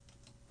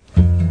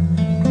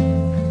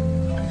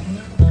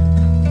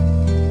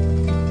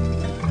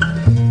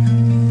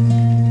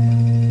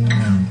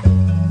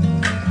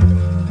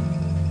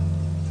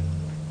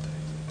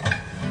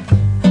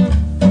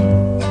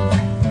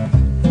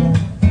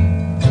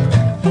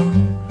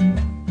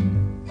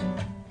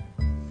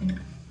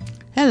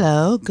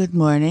Hello, good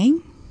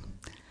morning.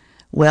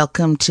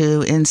 Welcome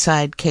to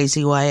Inside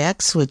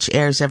KZYX, which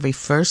airs every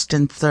first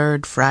and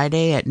third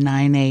Friday at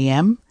 9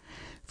 a.m.,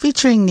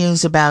 featuring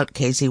news about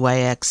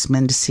KZYX,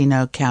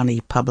 Mendocino County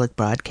Public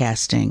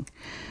Broadcasting.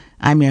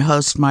 I'm your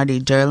host, Marty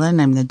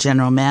Derlin. I'm the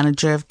general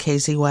manager of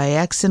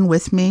KZYX, and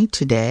with me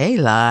today,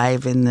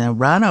 live in the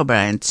Ron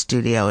O'Brien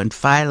studio in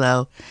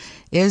Philo,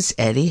 is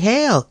Eddie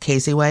Hale,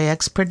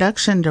 KZYX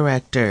production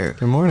director.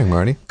 Good morning,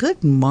 Marty.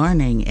 Good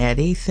morning,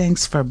 Eddie.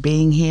 Thanks for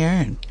being here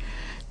and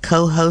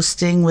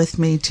co-hosting with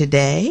me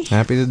today.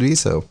 Happy to be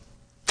so.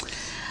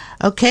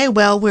 Okay,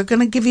 well, we're going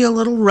to give you a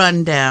little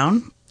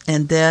rundown,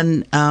 and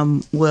then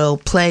we'll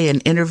play an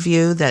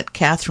interview that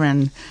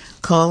Catherine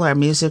Cole, our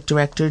music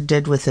director,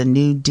 did with a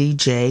new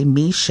DJ,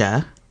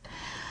 Misha.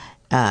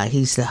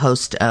 He's the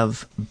host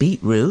of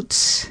Beat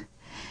Roots.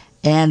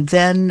 And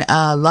then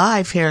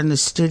live here in the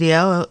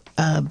studio,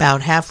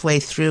 about halfway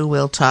through,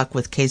 we'll talk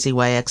with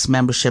KZYX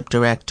membership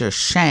director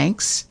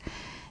Shanks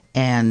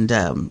and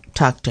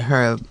talk to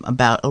her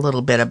about a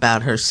little bit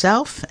about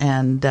herself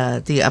and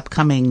the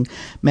upcoming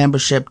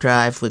membership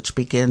drive, which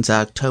begins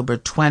October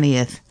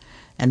 20th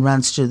and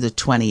runs through the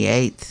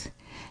 28th.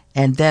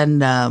 And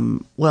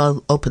then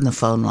we'll open the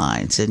phone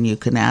lines, and you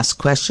can ask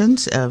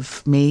questions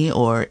of me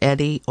or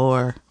Eddie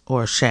or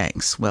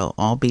Shanks. We'll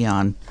all be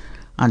on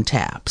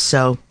tap.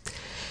 So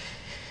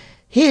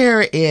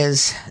here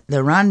is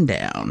the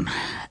rundown.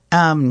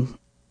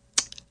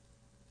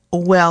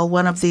 Well,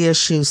 one of the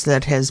issues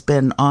that has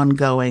been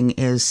ongoing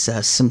is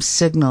some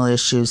signal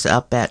issues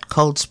up at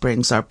Cold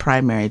Springs, our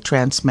primary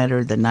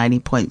transmitter, the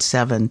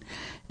 90.7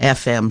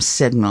 FM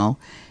signal.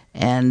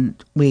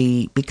 And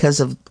because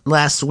of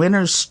last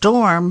winter's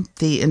storm,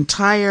 the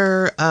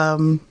entire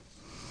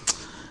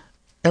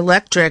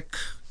electric,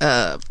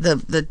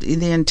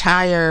 the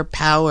entire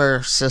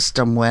power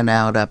system went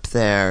out up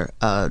there.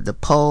 The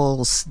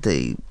poles,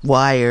 the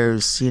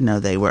wires,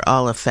 they were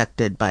all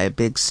affected by a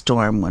big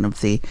storm, one of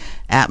the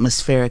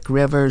atmospheric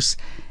rivers.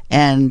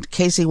 And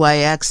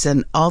KZYX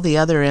and all the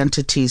other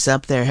entities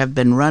up there have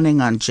been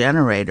running on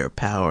generator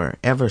power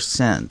ever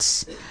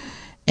since.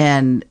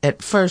 And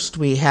at first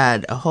we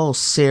had a whole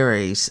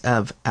series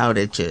of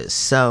outages.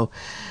 So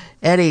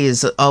Eddie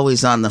is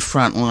always on the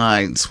front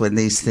lines when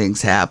these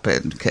things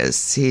happen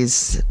because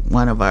he's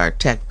one of our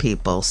tech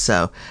people.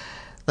 So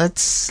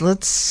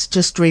let's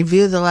just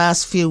review the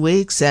last few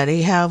weeks.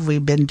 Eddie, how have we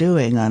been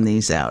doing on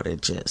these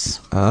outages?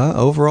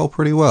 Overall,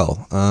 pretty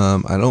well.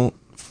 I don't,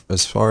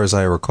 as far as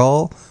I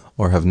recall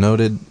or have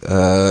noted,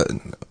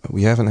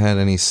 we haven't had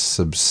any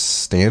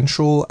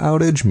substantial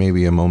outage,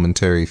 maybe a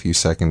momentary few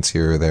seconds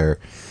here or there,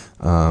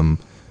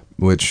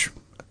 which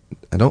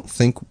I don't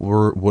think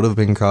would have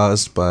been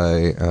caused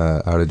by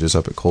outages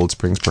up at Cold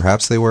Springs.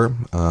 Perhaps they were.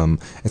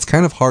 It's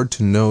kind of hard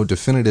to know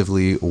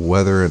definitively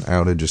whether an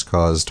outage is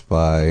caused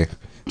by,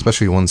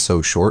 especially one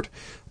so short,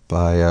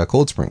 by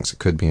Cold Springs. It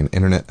could be an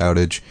internet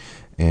outage,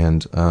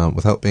 and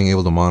without being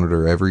able to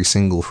monitor every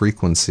single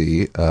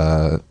frequency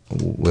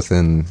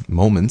within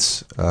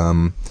moments,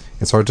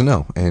 it's hard to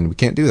know. And we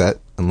can't do that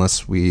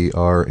unless we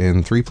are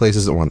in 3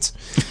 places at once.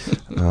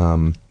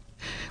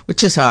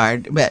 Which is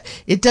hard, but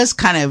it does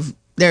kind of,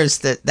 there's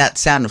that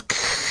sound of...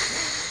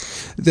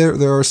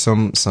 There are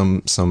some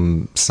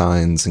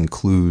signs and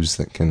clues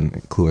that can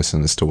clue us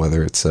in as to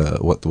whether it's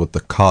what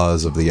the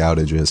cause of the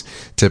outage is.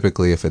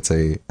 Typically, if it's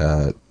a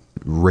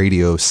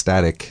radio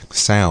static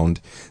sound,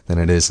 then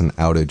it is an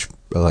outage,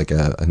 like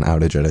an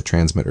outage at a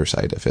transmitter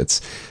site. If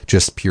it's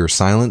just pure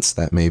silence,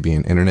 that may be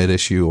an internet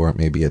issue or it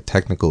may be a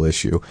technical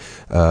issue.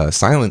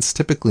 Silence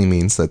typically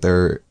means that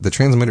the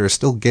transmitter is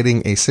still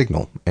getting a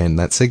signal, and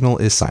that signal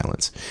is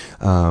silence.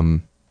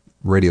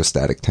 Radio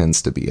static tends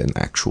to be an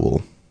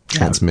actual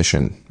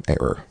transmission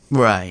error.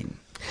 Right.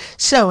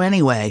 So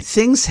anyway,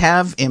 things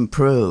have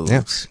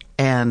improved,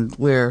 and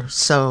we're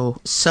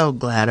so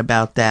glad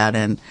about that.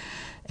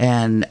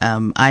 And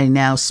I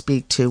now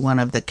speak to one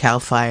of the CAL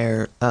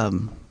FIRE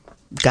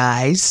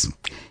guys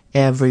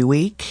every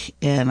week,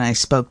 and I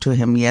spoke to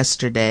him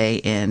yesterday,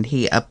 and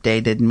he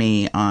updated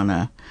me on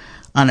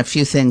a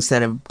few things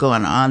that have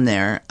gone on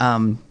there.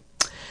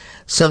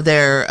 So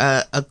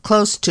they're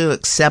close to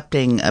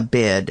accepting a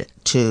bid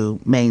to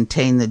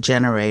maintain the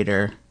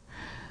generator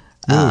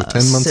 10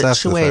 months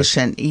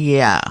situation.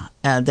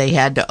 They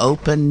had to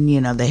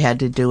open, they had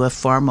to do a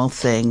formal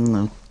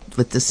thing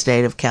with the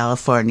state of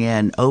California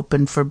and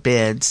open for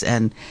bids.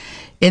 And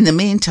in the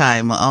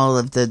meantime, all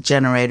of the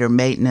generator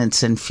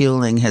maintenance and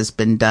fueling has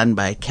been done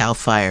by CAL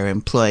FIRE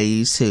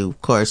employees who,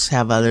 of course,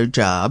 have other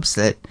jobs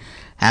that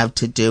have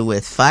to do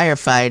with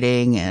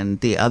firefighting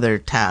and the other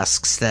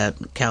tasks that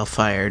CAL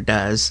FIRE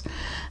does.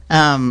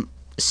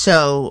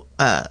 So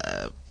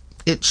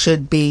it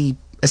should be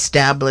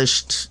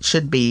established,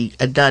 should be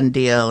a done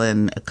deal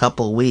in a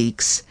couple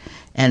weeks,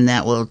 and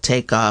that will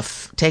take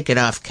it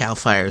off CAL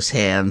FIRE's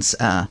hands.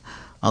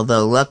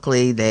 Although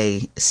luckily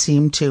they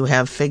seem to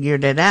have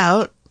figured it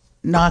out.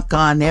 Knock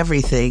on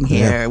everything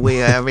here.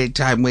 Every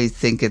time we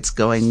think it's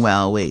going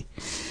well, we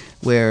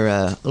we're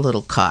a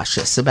little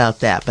cautious about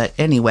that. But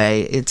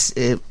anyway, it's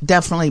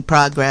definitely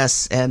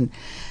progress, and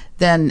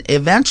then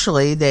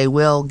eventually they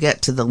will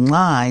get to the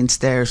lines.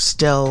 They're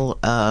still,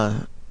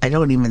 I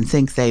don't even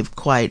think they've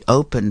quite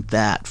opened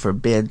that for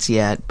bids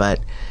yet, but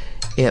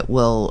it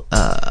will,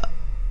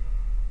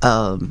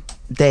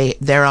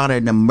 they're on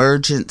an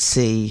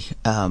emergency,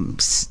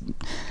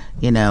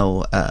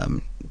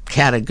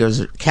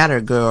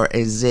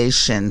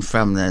 categorization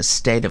from the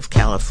state of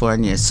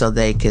California, so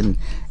they can,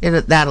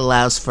 that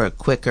allows for a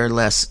quicker,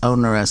 less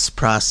onerous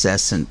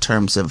process in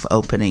terms of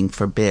opening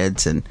for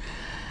bids, and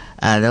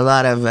a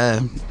lot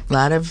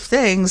of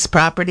things: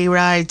 property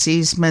rights,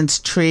 easements,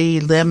 tree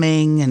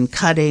limbing and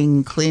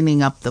cutting,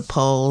 cleaning up the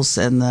poles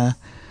and the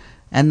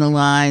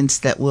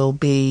lines that will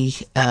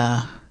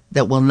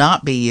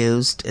not be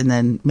used, and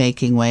then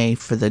making way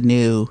for the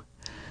new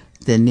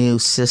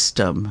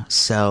system.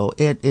 So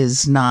it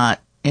is not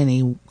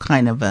any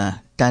kind of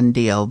a done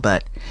deal,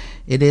 but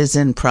it is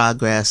in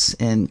progress,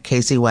 and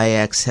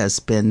KZYX has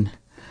been,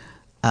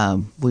 knock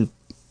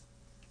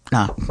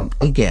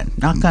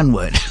on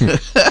wood.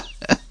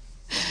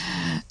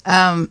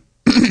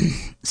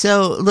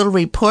 So a little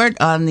report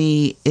on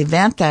the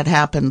event that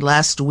happened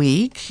last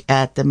week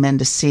at the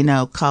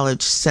Mendocino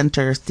College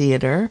Center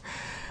Theater.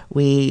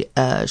 We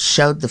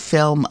showed the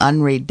film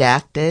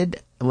Unredacted,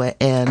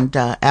 and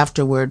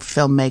afterward,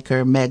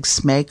 filmmaker Meg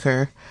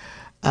Smaker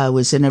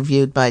was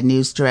interviewed by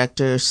news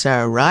director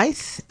Sarah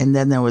Reith, and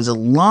then there was a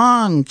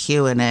long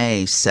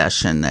Q&A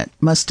session that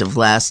must have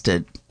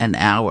lasted an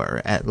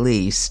hour at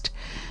least.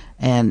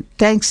 And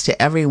thanks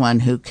to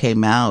everyone who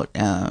came out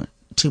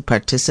to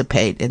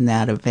participate in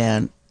that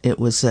event. It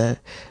was a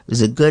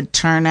good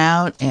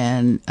turnout,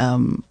 and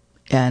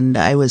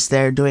I was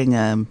there doing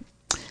an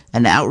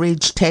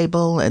outreach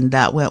table, and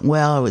that went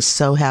well. I was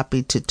so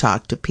happy to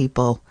talk to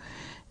people,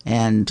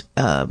 and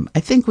I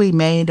think we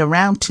made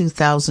around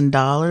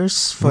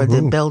 $2,000 for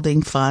the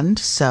building fund,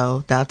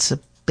 so that's a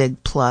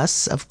big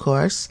plus, of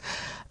course.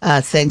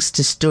 Thanks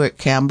to Stuart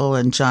Campbell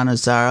and John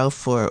Azzaro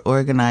for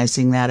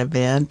organizing that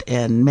event,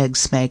 and Meg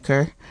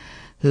Smaker,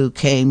 who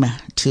came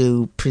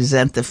to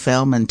present the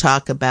film and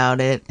talk about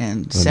it,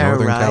 and Sarah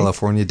Northern Wright.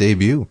 California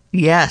debut.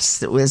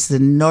 Yes, it was the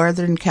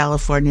Northern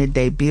California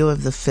debut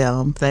of the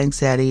film.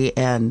 Thanks, Eddie,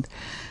 and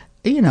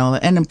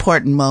an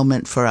important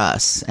moment for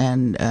us.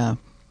 And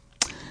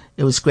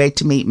it was great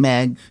to meet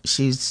Meg.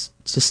 She's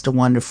just a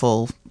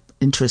wonderful,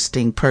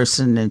 interesting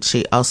person, and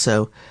she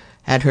also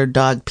had her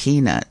dog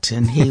Peanut,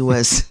 and he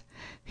was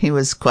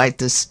quite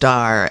the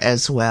star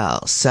as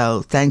well.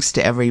 So thanks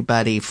to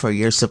everybody for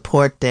your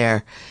support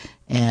there.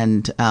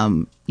 And,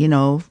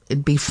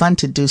 it'd be fun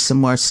to do some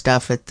more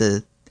stuff at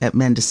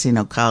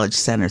Mendocino College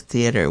Center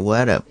Theater.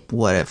 What a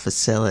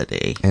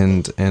facility.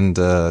 And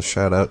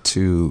shout out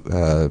to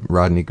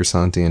Rodney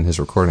Grisanti and his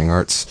Recording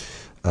Arts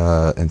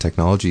and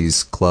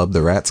Technologies Club,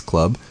 the Rats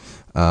Club,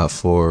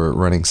 for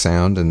running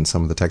sound and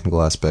some of the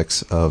technical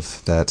aspects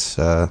of that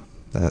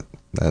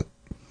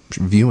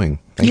viewing.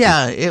 Thank you.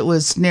 It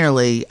was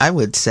nearly, I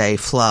would say,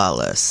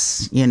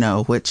 flawless,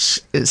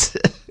 which is...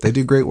 They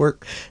do great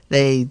work.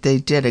 They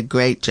did a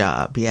great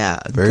job, yeah.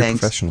 Very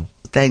professional.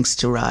 Thanks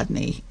to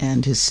Rodney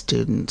and his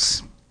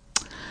students.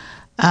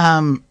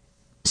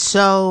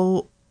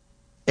 So,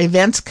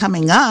 events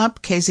coming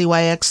up: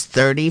 KZYX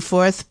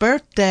 34th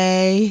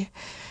birthday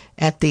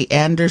at the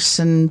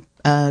Anderson.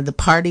 The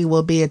party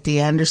will be at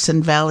the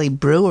Anderson Valley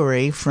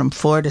Brewery from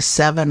 4 to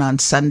 7 on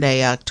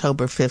Sunday,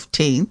 October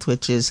 15th,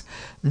 which is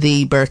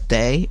the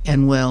birthday,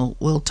 and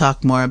we'll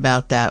talk more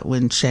about that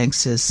when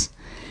Shanks is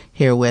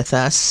here with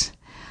us.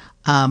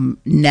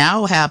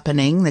 Now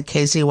happening, the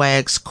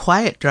KZYX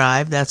Quiet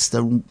Drive. That's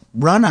the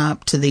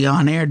run-up to the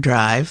on-air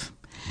drive.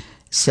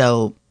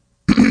 So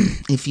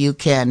if you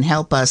can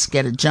help us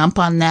get a jump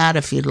on that,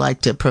 if you'd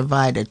like to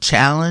provide a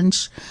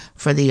challenge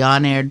for the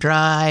on-air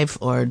drive,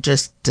 or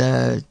just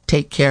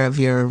take care of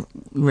your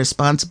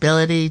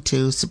responsibility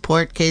to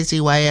support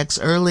KZYX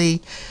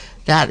early,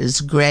 that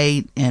is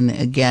great. And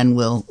again,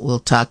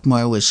 we'll talk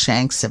more with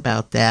Shanks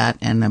about that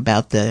and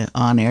about the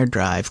on-air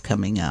drive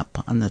coming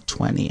up on the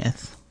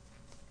 20th.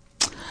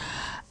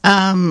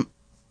 One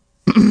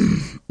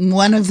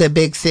of the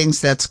big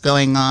things that's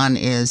going on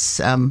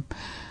is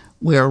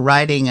we're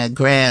writing a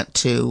grant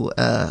to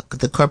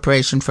the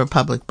Corporation for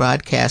Public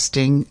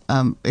Broadcasting.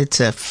 It's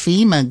a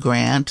FEMA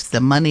grant.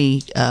 The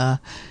money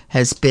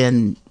has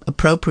been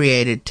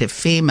appropriated to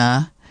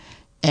FEMA,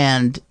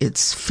 and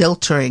it's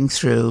filtering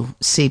through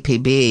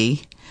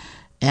CPB.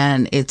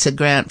 And it's a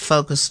grant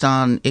focused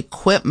on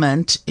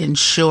equipment,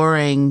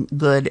 ensuring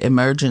good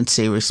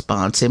emergency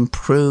response,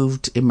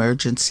 improved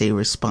emergency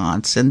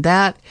response. And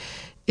that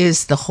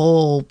is the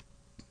whole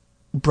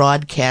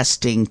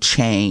broadcasting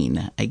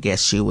chain, I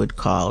guess you would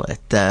call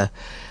it.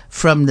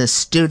 From the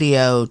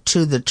studio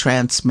to the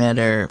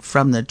transmitter,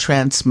 from the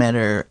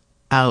transmitter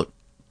out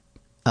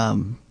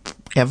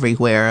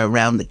everywhere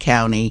around the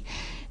county,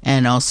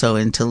 and also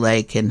into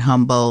Lake and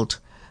Humboldt.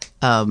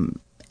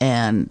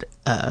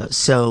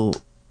 So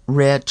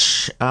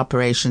Rich,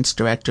 Operations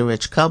Director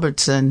Rich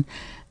Culbertson,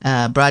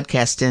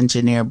 broadcast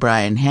engineer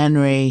Brian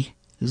Henry,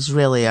 who's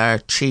really our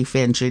chief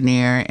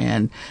engineer,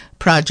 and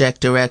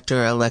project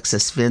director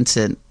Alexis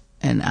Vincent,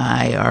 and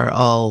I are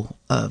all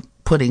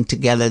putting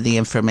together the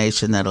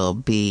information that'll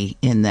be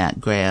in that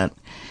grant.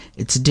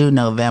 It's due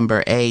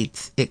November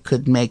 8th. It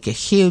could make a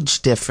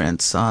huge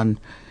difference on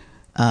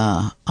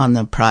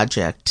the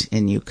project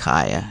in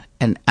Ukiah,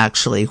 and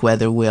actually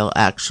whether we'll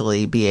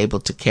actually be able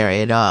to carry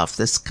it off.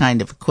 This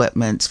kind of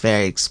equipment's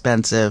very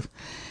expensive,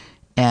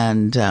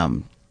 and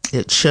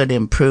it should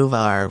improve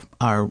our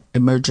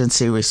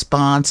emergency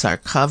response, our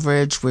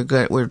coverage.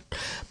 We're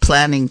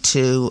planning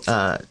to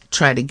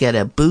try to get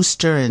a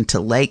booster into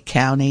Lake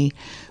County,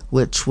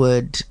 which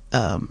would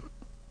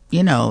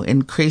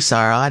increase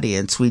our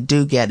audience. We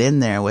do get in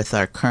there with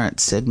our current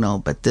signal,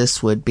 but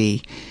this would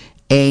be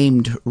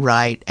aimed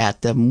right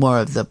at the more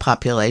of the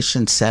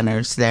population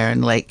centers there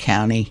in Lake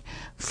County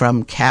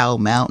from Cow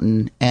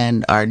Mountain,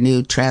 and our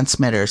new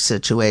transmitter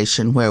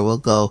situation where we'll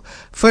go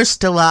first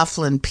to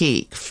Laughlin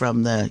Peak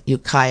from the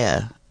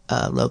Ukiah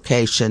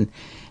location,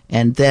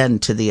 and then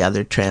to the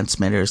other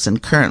transmitters.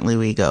 And currently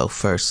we go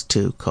first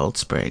to Cold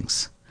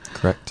Springs.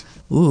 Correct.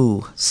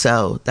 Ooh,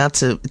 so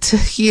it's a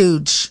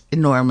huge,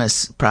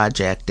 enormous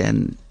project,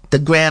 and the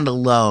grant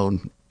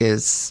alone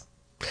is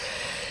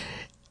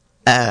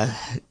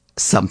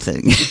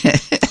something.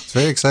 It's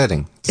very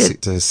exciting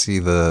to see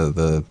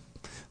the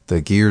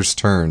gears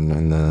turn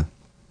and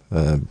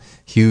the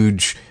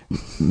huge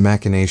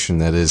machination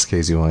that is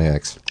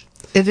KZYX.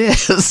 It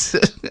is.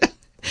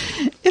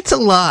 It's a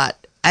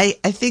lot. I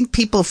think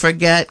people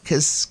forget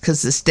because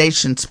the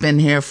station's been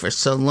here for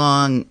so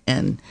long,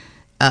 and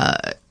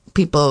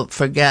people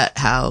forget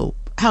how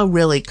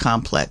really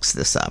complex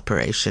this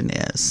operation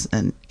is.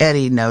 And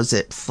Eddie knows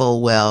it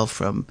full well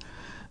from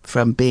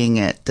being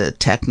at the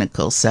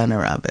technical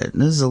center of it.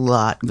 There's a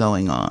lot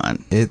going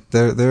on.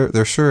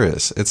 There sure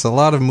is. It's a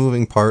lot of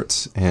moving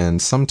parts,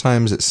 and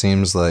sometimes it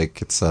seems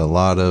like it's a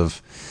lot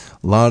of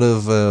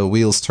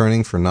wheels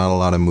turning for not a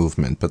lot of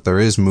movement. But there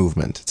is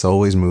movement. It's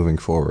always moving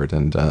forward,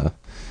 and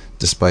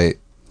despite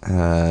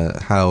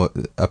how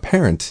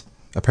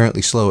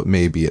apparently slow it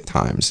may be at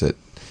times, it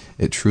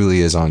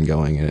truly is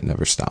ongoing, and it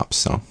never stops.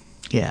 So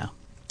yeah.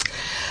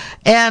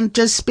 And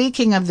just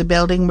speaking of the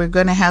building, we're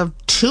going to have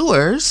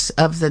tours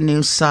of the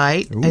new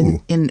site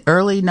in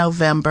early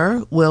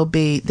November. They'll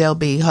be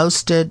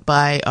hosted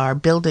by our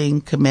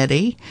building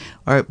committee,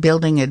 or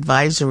building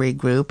advisory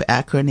group,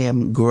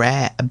 acronym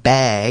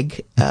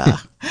BAG. I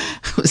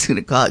was going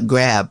to call it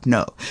GRAB.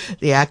 No,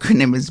 the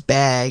acronym is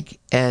BAG.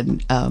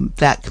 And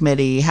that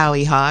committee,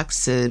 Howie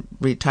Hawks, a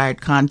retired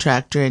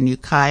contractor in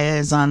Ukiah,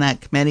 is on that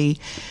committee.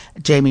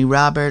 Jamie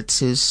Roberts,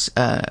 who's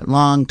a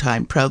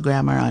longtime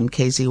programmer on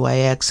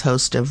KZYX,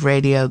 host of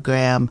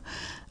Radiogram.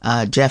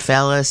 Jeff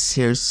Ellis,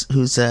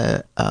 who's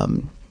a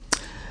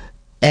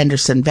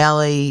Anderson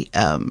Valley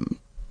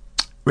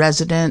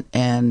resident,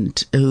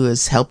 and who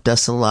has helped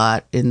us a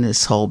lot in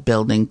this whole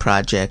building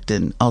project,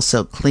 and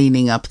also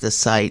cleaning up the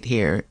site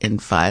here in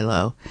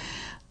Philo.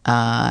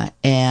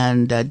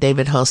 And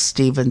David Hull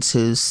Stevens,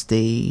 who's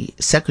the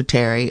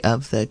secretary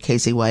of the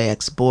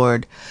KZYX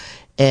board.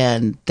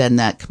 And then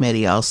that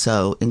committee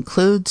also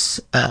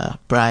includes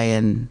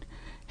Brian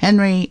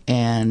Henry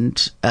and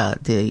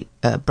the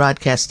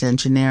broadcast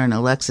engineer, and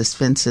Alexis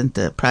Vincent,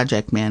 the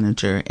project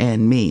manager,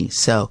 and me.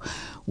 So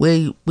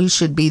we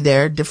should be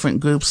there, different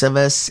groups of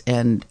us,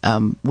 and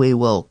we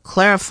will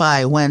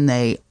clarify when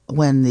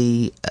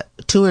the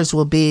tours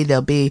will be.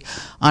 They'll be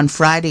on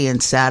Friday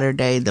and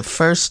Saturday, the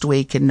first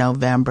week in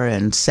November,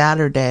 and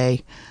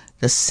Saturday,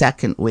 the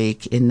second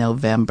week in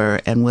November,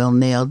 and we'll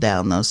nail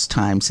down those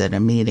times at a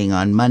meeting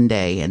on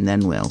Monday, and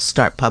then we'll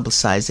start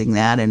publicizing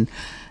that. And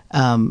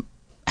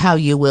how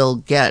you will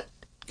get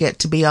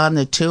to be on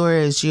the tour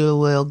is you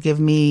will give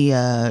me,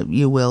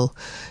 you will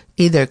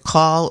either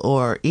call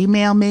or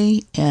email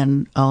me,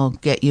 and I'll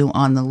get you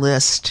on the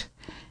list,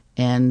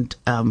 and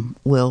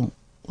we'll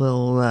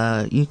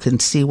you can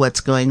see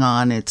what's going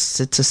on. It's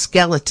a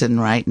skeleton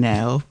right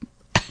now,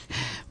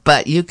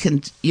 but you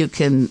can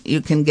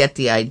get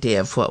the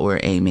idea of what we're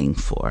aiming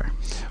for.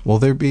 Will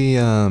there be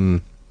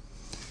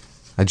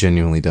I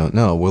genuinely don't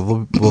know.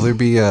 Will there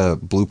be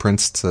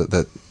blueprints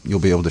that you'll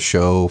be able to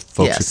show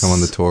folks who come on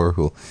the tour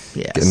who'll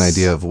get an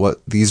idea of what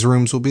these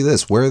rooms will be,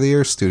 where the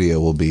air studio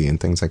will be, and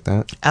things like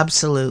that?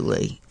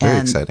 Absolutely.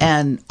 Very exciting.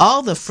 And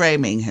all the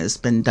framing has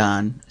been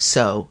done,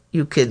 so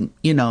you can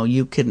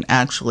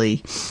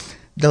actually,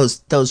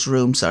 those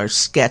rooms are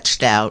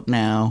sketched out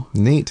now.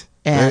 Neat.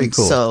 And very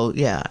cool. So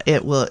yeah,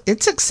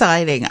 it's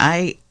exciting.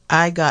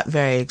 I got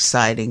very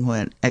excited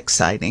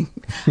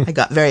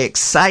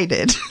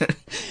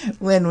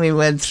when we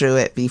went through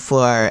it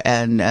before,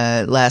 and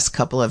last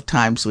couple of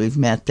times we've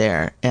met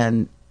there,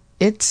 and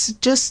it's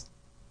just,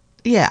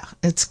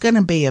 it's going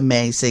to be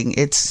amazing.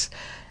 It's,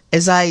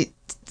 as I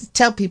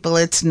tell people,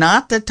 it's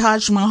not the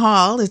Taj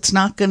Mahal. It's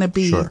not going to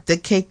be the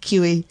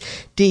KQED,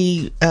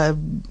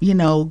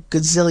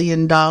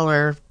 gazillion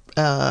dollar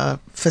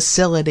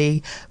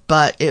facility,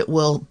 but it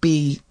will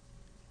be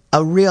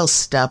a real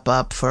step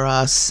up for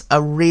us,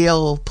 a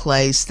real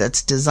place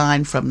that's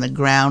designed from the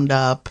ground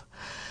up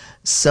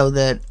so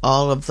that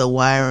all of the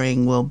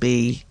wiring will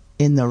be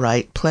in the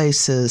right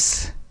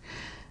places.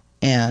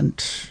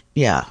 And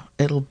yeah,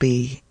 it'll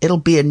be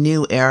a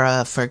new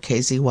era for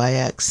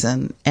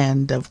KZYX,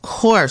 and of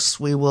course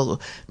we will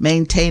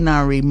maintain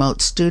our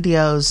remote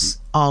studios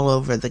all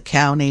over the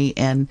county,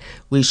 and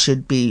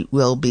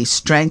we'll be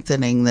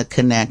strengthening the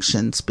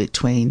connections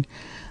between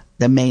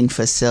the main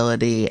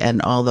facility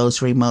and all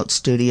those remote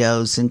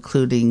studios,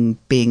 including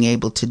being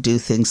able to do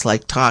things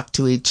like talk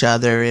to each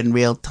other in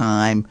real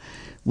time,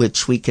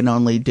 which we can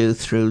only do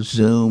through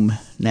Zoom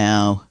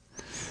now.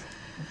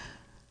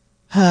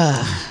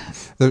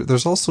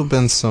 There's also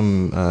been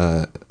some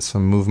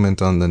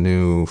movement on the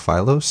new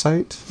Philo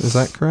site. Is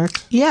that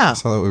correct? Yeah. I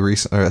saw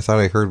that I thought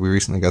I heard we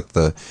recently got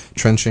the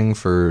trenching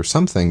for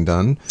something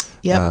done.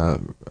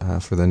 Yep.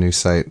 For the new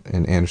site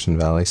in Anderson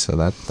Valley. So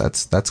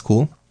that's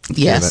cool. Yes.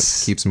 Yeah,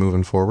 that keeps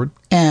moving forward.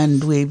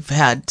 And we've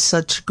had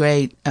such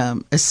great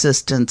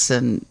assistance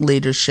and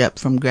leadership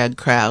from Greg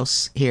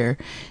Krause here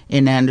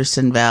in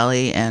Anderson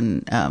Valley,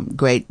 and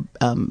great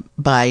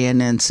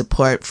buy-in and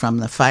support from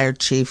the fire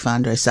chief,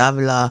 Andres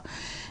Avila,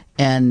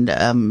 and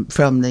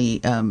from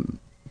the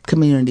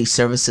Community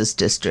Services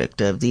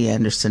District of the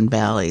Anderson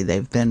Valley.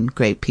 They've been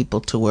great people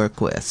to work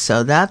with.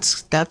 So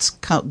that's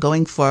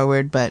going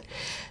forward,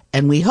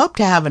 and we hope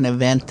to have an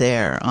event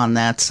there on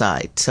that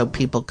site so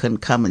people can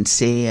come and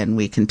see, and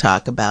we can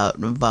talk about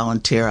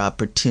volunteer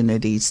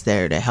opportunities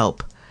there to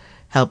help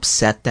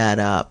set that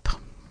up.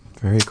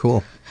 Very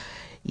cool.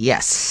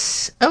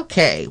 Yes.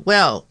 Okay.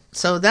 Well,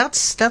 so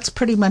that's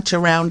pretty much a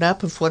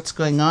roundup of what's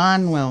going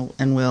on.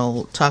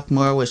 We'll talk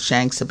more with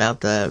Shanks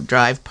about the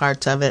drive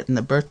parts of it and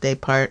the birthday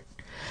part.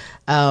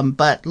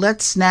 But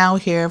let's now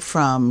hear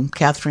from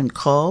Catherine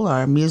Cole,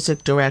 our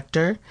music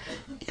director,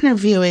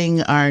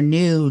 interviewing our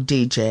new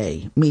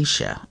DJ,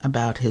 Misha,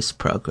 about his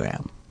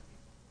program.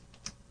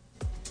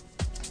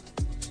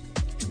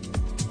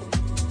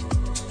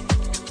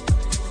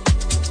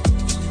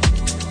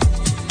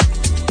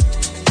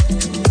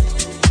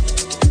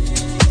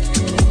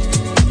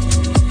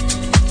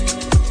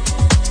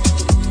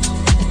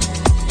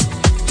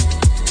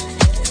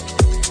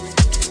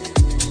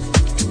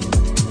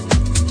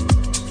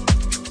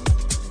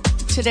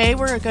 Today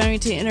we're going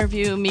to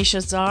interview Misha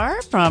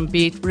Czar from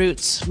Beat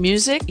Roots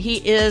Music. He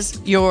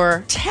is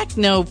your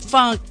techno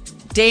funk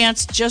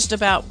dance just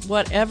about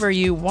whatever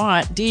you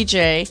want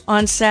DJ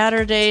on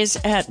Saturdays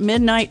at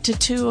midnight to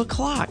 2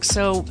 o'clock.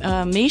 So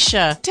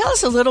Misha, tell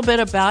us a little bit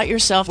about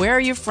yourself. Where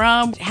are you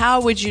from? How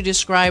would you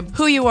describe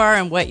who you are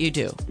and what you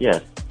do?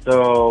 Yes.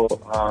 So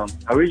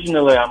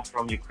originally I'm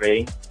from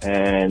Ukraine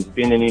and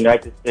been in the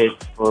United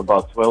States for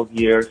about 12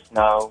 years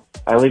now.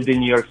 I lived in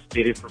New York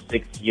City for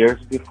 6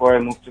 years before I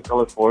moved to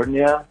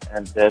California,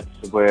 and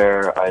that's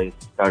where I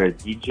started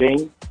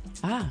DJing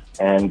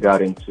and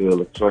got into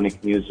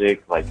electronic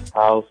music like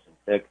house and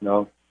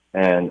techno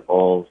and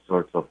all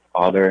sorts of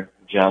other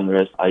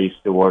genres. I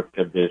used to work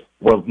at this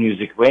world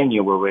music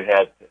venue where we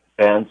had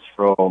bands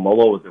from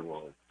all over the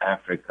world,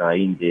 Africa,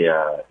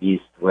 India,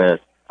 East,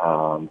 West.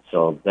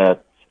 So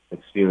that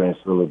experience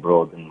really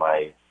broadened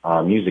my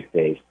music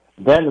taste.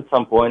 Then at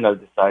some point I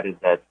decided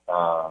that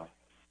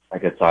I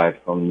got tired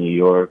from New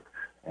York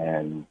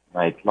and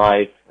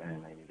nightlife,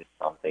 and I needed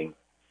something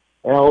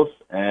else.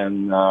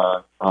 And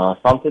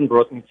something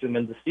brought me to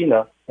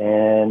Mendocino,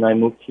 and I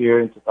moved here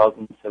in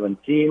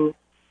 2017.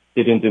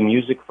 Didn't do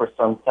music for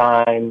some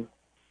time,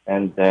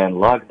 and then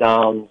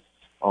lockdowns,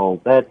 all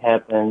that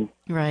happened.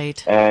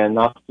 Right. And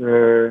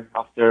after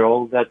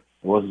all that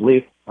was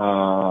lifted,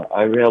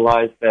 I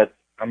realized that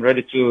I'm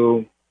ready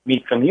to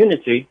meet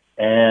community,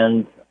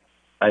 and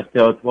I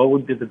thought, what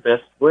would be the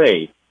best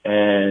way?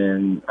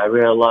 And I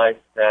realized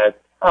that,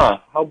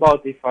 how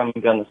about if I'm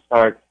going to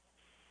start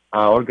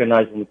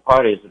organizing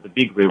parties at the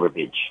Big River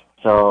Beach?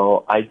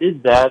 So I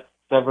did that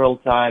several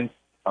times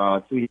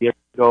 2 years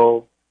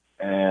ago,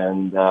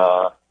 and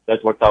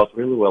that worked out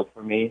really well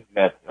for me.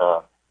 Met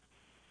a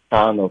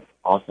ton of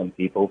awesome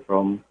people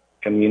from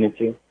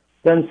community.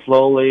 Then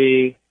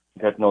slowly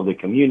got to know the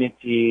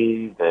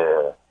community,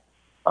 the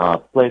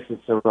places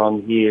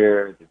around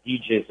here, the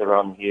DJs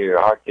around here,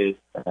 artists.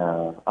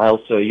 I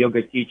also a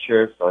yoga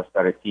teacher, so I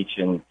started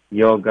teaching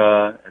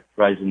yoga at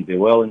Rise and Be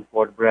Well in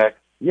Fort Bragg.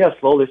 Yeah,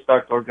 slowly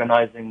start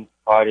organizing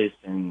parties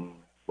in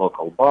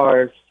local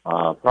bars,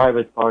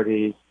 private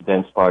parties,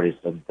 dance parties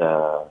at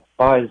the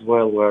spa as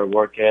well, where I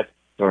work at,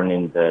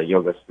 turning the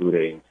yoga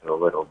studio into a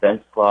little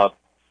dance club.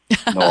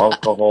 No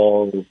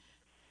alcohol.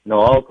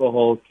 No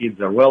alcohol,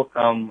 kids are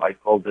welcome. I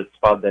called it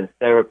spa dance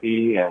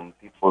therapy, and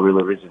people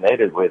really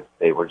resonated with.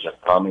 They were just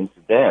coming to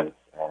dance,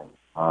 and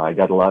I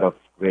got a lot of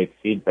great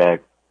feedback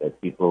that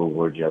people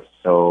were just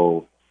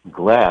so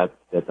glad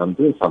that I'm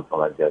doing something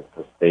like that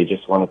because they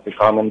just wanted to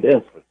come and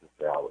dance for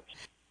 2 hours.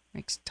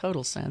 Makes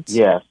total sense.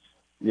 Yes.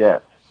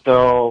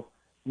 So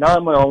now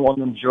I'm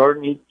on a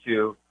journey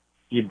to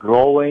keep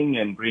growing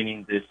and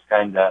bringing this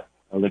kind of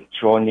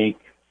electronic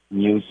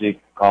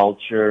music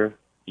culture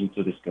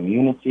into this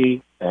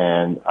community.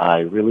 and I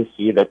really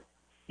see that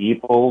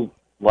people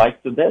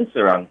like to dance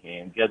around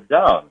here and get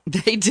down.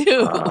 They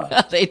do.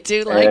 Uh, They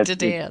do like to it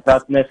dance.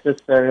 not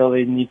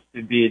necessarily needs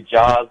to be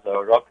jazz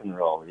or rock and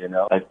roll, you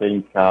know. I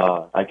think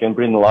I can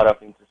bring a lot of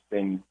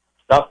interesting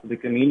stuff to the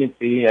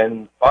community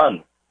and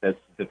fun. That's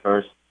the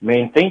first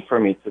main thing for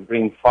me, to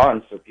bring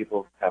fun so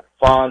people have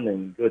fun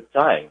and good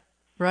time.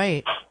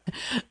 Right.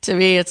 To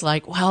me, it's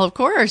like, well, of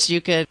course,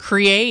 you could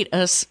create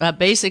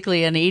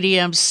basically an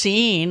EDM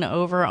scene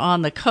over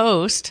on the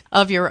coast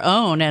of your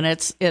own, and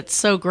it's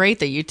so great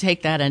that you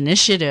take that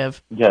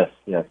initiative. Yes,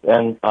 yes.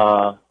 And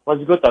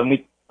what's good,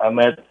 I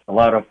met a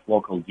lot of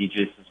local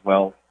DJs as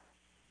well,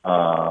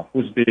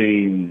 who's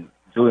been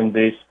doing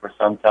this for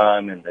some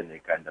time, and then they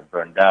kind of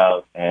burned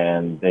out,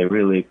 and they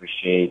really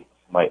appreciate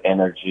my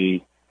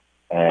energy.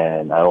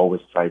 And I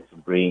always try to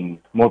bring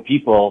more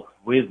people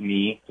with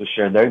me to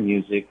share their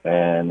music,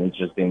 and it's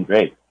just been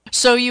great.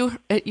 So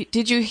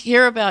did you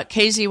hear about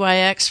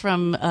KZYX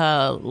from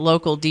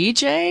local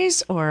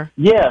DJs or?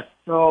 Yeah,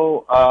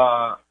 so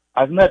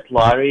I've met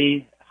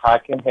Larry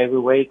Hacken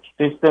Heavyweight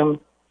System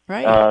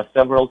Right.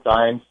 several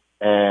times,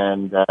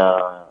 and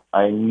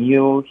I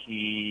knew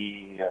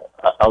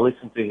I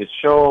listened to his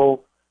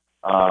show.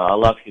 I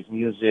love his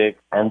music,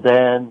 and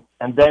then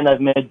I've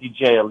met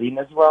DJ Aline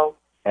as well,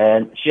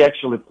 and she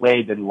actually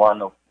played in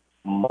one of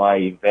my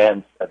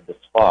events at the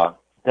spa.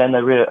 Then I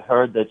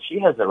heard that she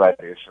has a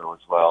radio show as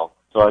well,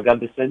 so I got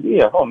this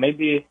idea. Oh,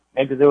 maybe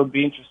they would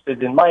be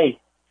interested in my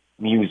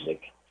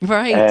music.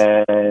 Right.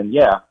 And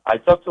yeah, I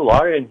talked to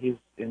Larry, and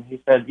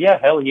he said, yeah,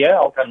 hell yeah,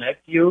 I'll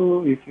connect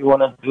you if you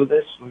want to do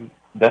this. We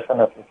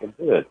definitely can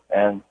do it.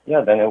 And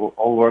yeah, then it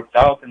all worked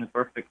out in the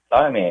perfect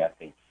timing, I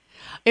think.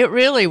 It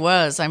really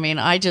was. I mean,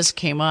 I just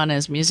came on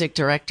as music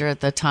director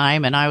at the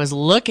time, and I was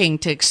looking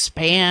to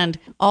expand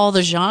all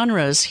the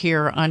genres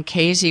here on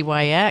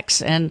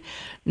KZYX. And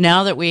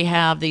now that we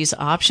have these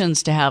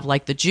options to have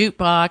like the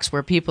jukebox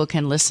where people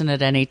can listen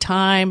at any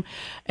time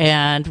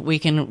and we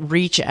can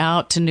reach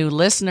out to new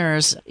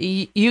listeners,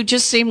 you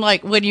just seemed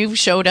like when you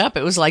showed up,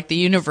 it was like the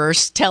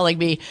universe telling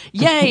me,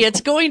 yay,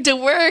 it's going to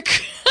work.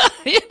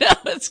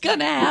 It's going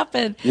to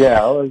happen.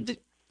 Yeah,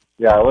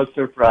 I was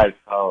surprised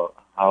how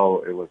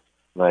it was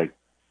like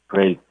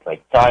great,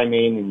 like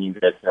timing, and you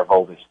guys have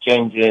all these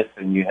changes,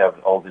 and you have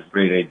all this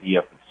great idea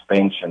of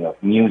expansion of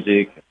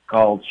music,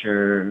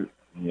 culture,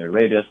 in your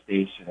radio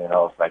station, and I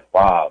was like,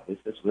 wow, this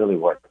is really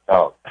worked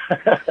out.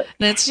 And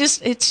it's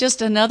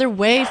just another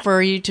way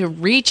for you to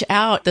reach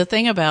out. The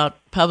thing about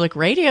public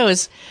radio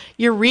is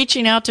you're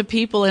reaching out to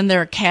people in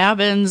their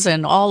cabins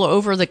and all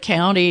over the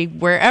county,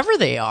 wherever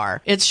they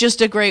are. It's just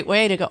a great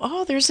way to go,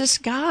 oh, there's this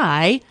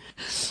guy.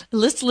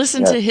 Let's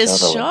listen to his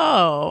totally.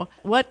 show.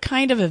 What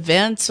kind of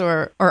events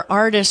or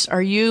artists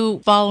are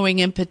you following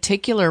in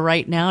particular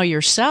right now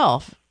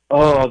yourself?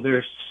 Oh,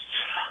 there's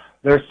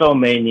so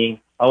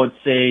many. I would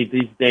say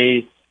these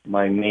days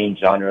my main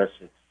genres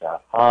is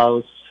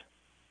house,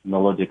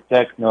 melodic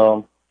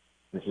techno.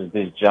 This is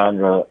this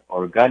genre,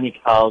 organic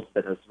house,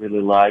 that I really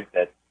like,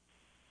 that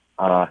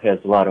has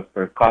a lot of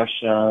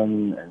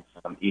percussion and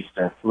some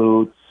Eastern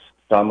flutes.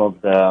 Some of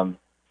the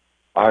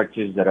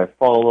artists that I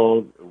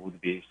followed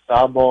would be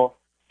Sabo,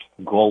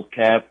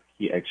 Goldcap.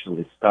 He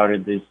actually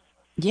started this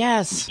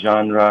Yes.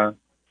 genre,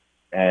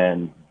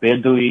 and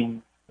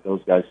Bedouin,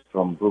 those guys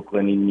from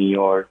Brooklyn in New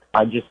York.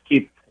 I just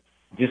keep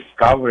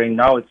discovering.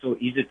 Now it's so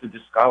easy to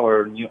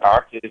discover new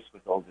artists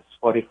with all this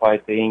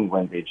Spotify thing,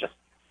 when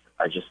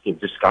I just keep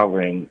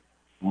discovering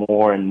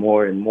more and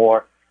more and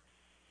more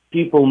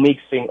people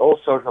mixing all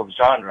sorts of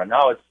genre.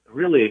 Now it's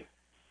really,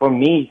 for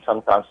me,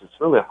 sometimes it's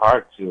really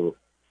hard to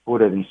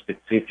put it in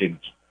specific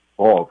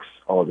box.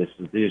 Oh, this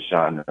is this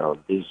genre or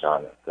this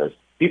genre, because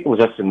people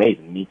are just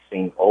amazing,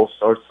 mixing all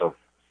sorts of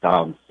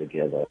sounds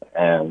together.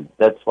 And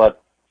that's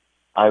what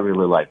I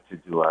really like to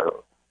do. I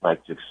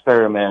like to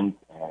experiment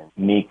and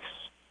mix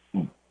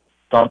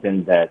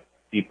something that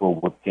people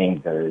would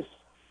think that is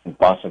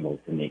impossible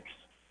to mix.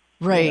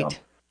 Right. You know?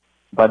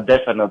 But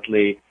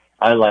definitely,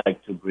 I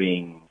like to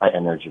bring high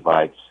energy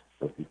vibes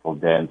so people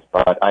dance.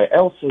 But I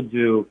also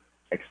do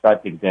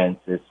ecstatic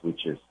dances,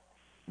 which is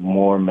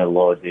more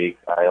melodic.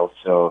 I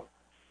also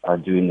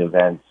doing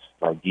events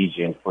like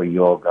DJing for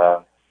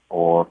yoga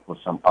or for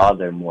some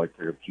other more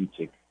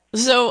therapeutic.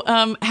 So,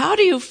 how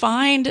do you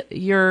find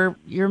your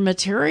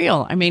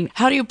material? I mean,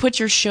 how do you put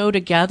your show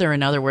together?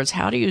 In other words,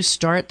 how do you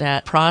start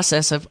that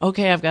process of,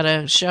 okay, I've got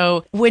a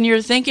show. When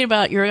you're thinking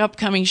about your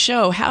upcoming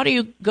show, how do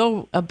you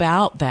go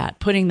about that,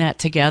 putting that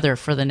together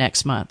for the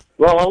next month?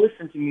 Well, I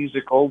listen to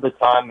music all the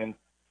time and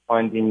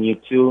finding new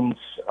tunes.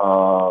 A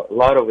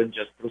lot of it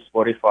just through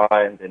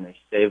Spotify, and then I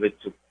save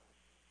it to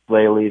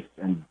playlists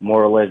and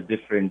more or less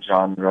different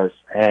genres.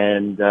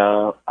 And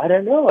I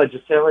don't know, I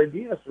just have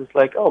ideas. It's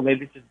like, oh,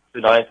 maybe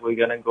tonight we're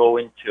going to go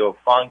into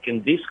funk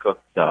and disco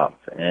stuff.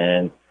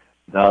 And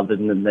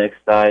the next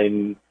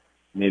time,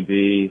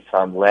 maybe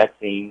some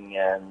Latin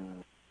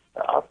and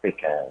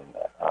African.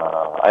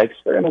 I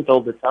experiment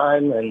all the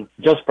time, and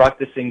just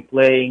practicing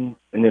playing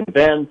in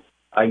events,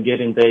 I'm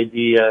getting the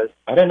ideas.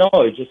 I don't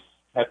know, it just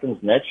happens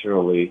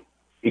naturally.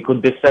 it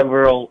could be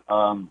several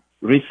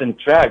recent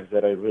tracks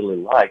that I really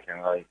like,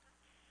 and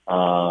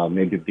I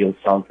maybe build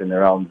something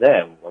around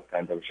them, what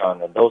kind of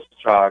genre those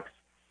tracks,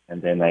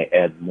 and then I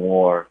add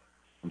more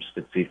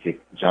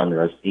specific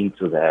genres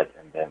into that,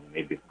 and then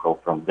maybe go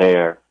from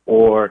there,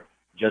 or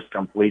just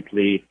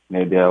completely,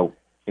 maybe I'll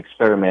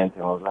experiment,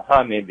 and I was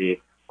like,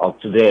 maybe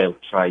today I'll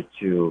try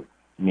to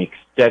mix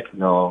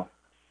techno,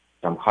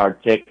 some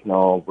hard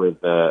techno with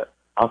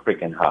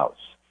African house,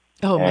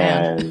 Oh,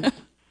 man. and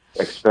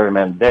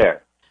experiment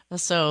there.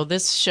 So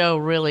this show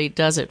really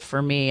does it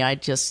for me. I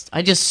just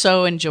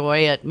so enjoy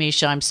it,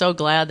 Misha. I'm so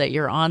glad that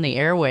you're on the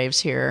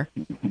airwaves here.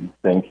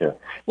 Thank you.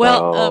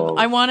 Well, So,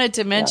 I wanted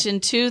to mention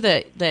too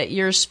that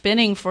you're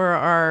spinning for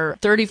our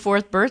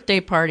 34th birthday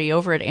party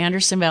over at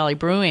Anderson Valley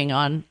Brewing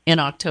in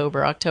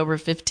October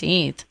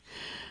 15th.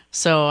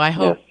 So I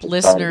hope Yes,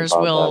 listeners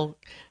excited about will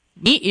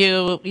meet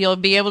you. You'll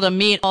be able to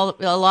meet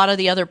a lot of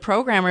the other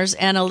programmers,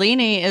 and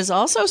Alini is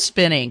also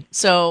spinning.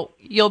 So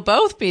you'll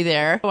both be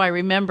there. I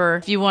remember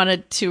if you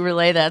wanted to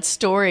relay that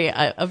story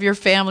of your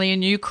family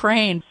in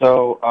Ukraine.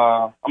 So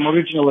I'm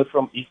originally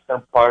from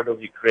eastern part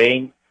of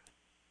Ukraine.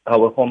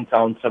 Our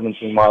hometown,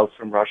 17 miles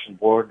from Russian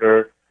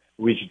border,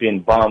 which been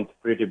bombed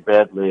pretty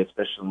badly,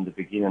 especially in the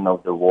beginning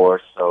of the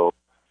war. So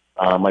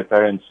my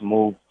parents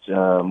moved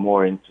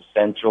more into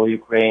central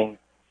Ukraine,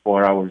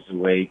 4 hours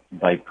away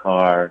by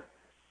car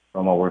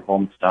from our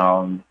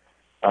hometown.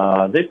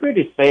 They're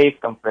pretty safe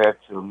compared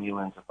to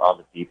millions of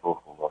other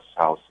people who lost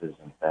houses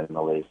and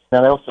families.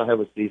 And I also have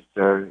a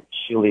sister.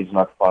 She lives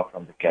not far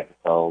from the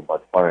capital,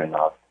 but far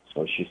enough,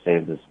 so she's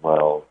saved as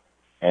well.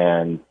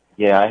 And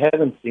yeah, I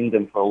haven't seen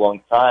them for a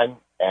long time.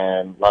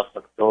 And last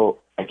October,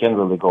 I can't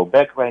really go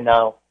back right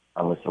now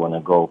unless I want to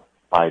go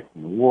fight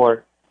in the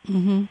war.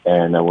 Mm-hmm.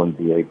 And I won't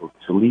be able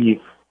to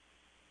leave.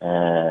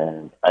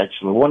 And I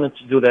actually wanted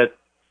to do that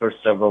for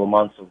several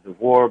months of the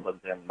war,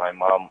 but then my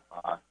mom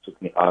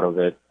took me out of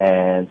it.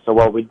 And so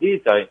what we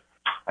did,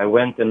 I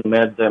went and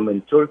met them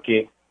in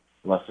Turkey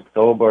last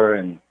October,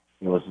 and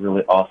it was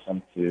really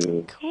awesome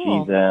to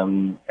Cool. see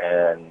them.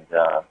 And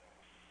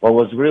what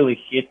was really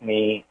hit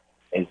me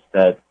is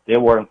that they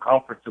were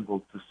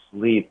uncomfortable to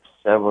sleep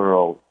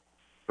several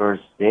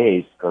first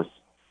days because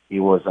it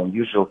was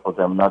unusual for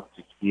them not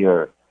to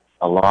hear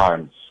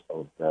alarms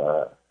of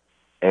the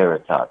air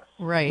attacks,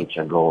 Right. which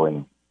are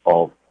going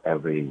off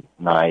every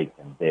night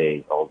and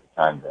day, all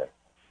the time there.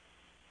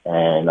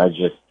 And I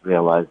just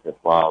realized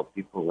that, wow,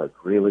 people like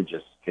really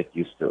just get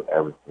used to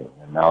everything.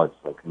 And now it's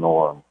like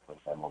norm for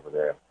them over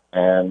there.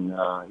 And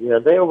yeah,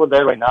 they're over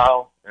there right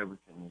now.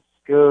 Everything is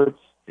good.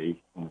 They're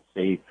in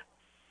safe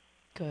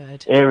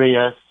Good.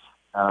 areas.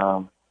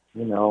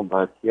 You know,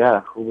 but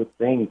yeah, who would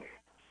think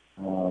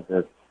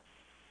that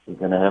we're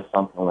going to have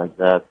something like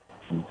that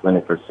in the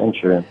 21st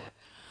century?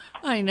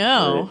 I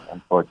know. Very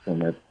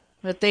unfortunate.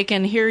 But they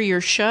can hear your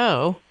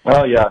show.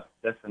 Oh, yeah,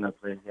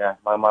 definitely. Yeah,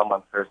 my mom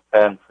on first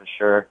fan for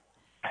sure.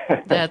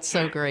 That's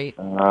so great.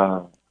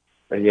 But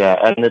yeah,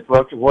 and it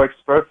works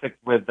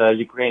perfect with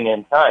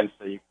Ukrainian time.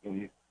 So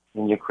in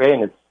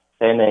Ukraine, it's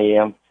 10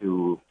 a.m.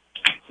 to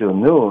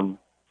noon,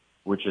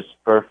 which is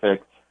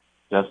perfect.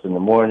 Just in the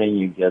morning,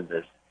 you get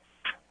this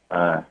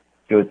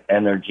good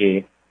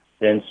energy,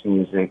 dance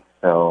music.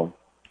 So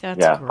That's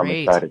yeah, great.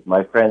 I'm excited.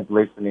 My friends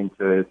listening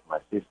to it, my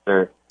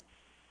sister.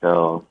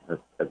 So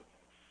that's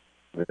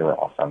really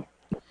awesome.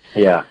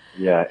 Yeah.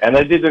 And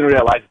I didn't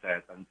realize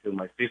that until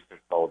my sister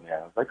told me. I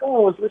was like,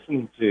 oh, I was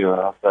listening to you.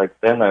 And I was like,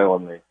 then I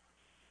only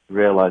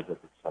realized that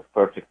it's a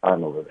perfect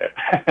time over there.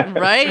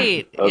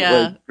 Right. I was Yeah.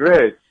 like,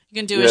 great. You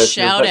can do Yeah, a she was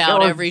shout like,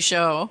 out "Oh." every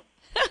show.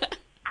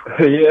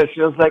 Yeah,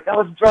 she was like, I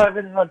was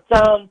driving around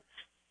town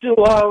 2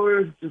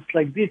 hours, just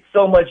like did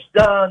so much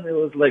done. It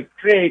was like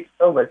great,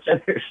 so much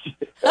energy.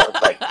 I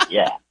was like,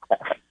 yeah.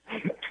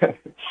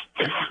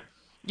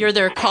 You're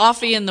their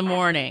coffee in the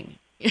morning.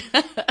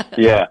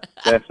 Yeah,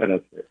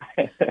 definitely.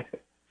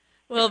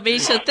 Well,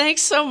 Misha,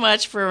 thanks so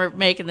much for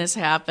making this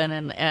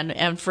happen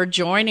and for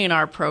joining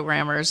our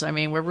programmers. I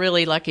mean, we're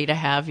really lucky to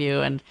have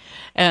you,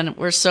 and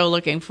we're so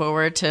looking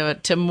forward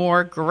to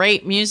more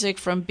great music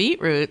from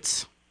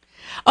Beetroots.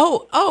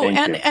 Thank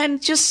you.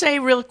 And just say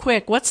real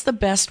quick, what's the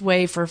best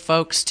way for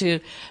folks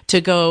to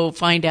go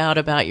find out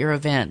about your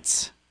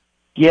events?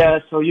 Yeah,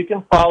 so you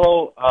can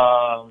follow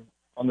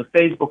on the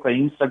Facebook or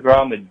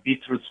Instagram at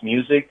Beetroots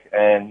Music,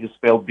 and you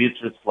spell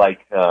beetroots like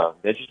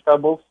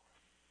vegetables.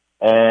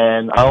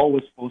 And I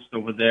always post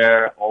over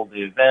there all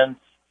the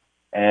events,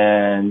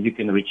 and you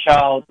can reach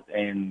out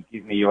and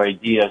give me your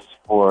ideas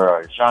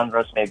for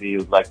genres maybe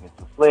you'd like me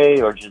to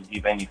play, or just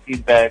give any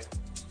feedback.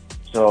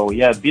 So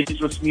yeah,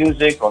 Beetroots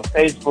Music on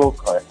Facebook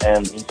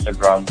and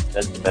Instagram.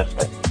 That's the best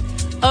way.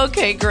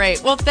 Okay,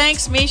 great. Well,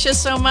 thanks, Misha,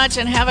 so much,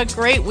 and have a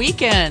great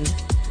weekend.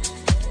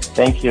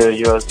 Thank you,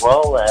 you as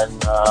well,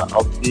 and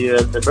I'll see you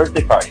at the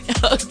birthday party.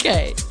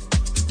 Okay.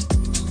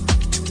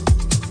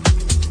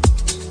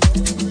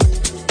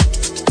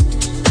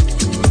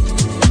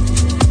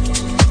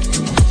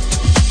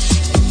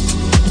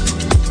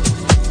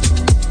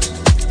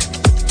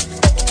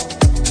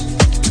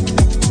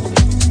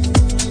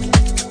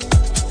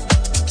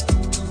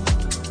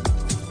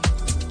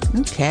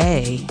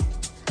 Okay.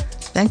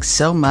 Thanks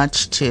so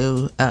much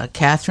to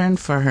Catherine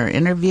for her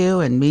interview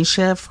and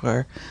Misha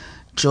for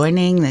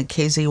joining the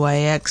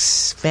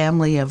KZYX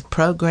family of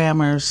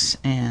programmers.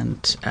 And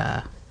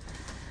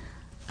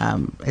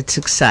it's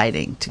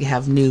exciting to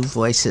have new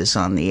voices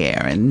on the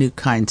air and new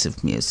kinds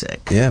of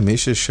music. Yeah,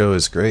 Misha's show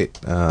is great.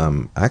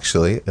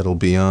 Actually, it'll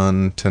be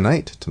on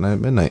tonight at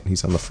midnight.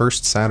 He's on the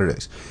first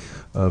Saturdays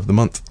of the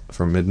month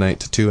from midnight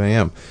to 2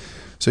 a.m.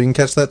 So you can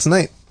catch that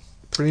tonight.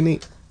 Pretty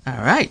neat.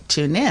 All right,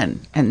 tune in.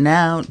 And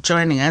now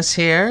joining us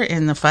here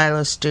in the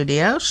Philo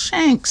studio,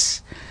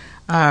 Shanks,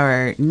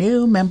 our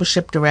new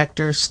membership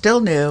director, still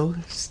new,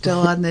 still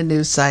on the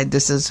new side.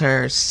 This is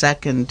her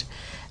second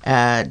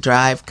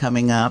drive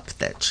coming up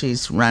that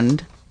she's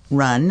run.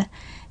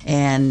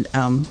 And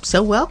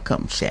so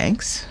welcome,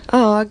 Shanks.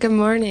 Oh, good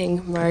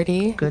morning,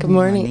 Marty. Good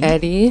morning, morning.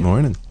 Eddie.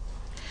 Morning.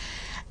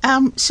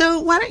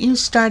 So why don't you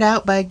start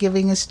out by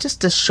giving us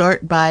just a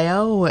short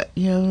bio,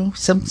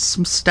 some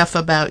stuff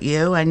about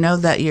you. I know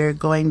that you're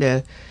going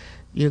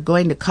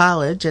to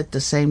college at the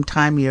same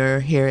time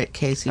you're here at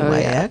KZYX. Oh,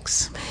 yeah.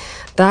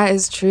 That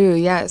is true,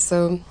 yeah.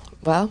 So,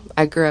 well,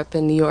 I grew up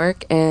in New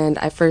York, and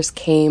I first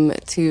came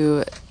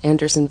to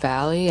Anderson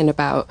Valley in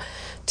about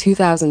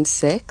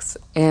 2006,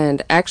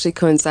 and actually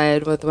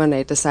coincided with when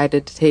I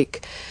decided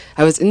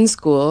I was in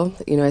school,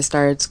 I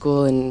started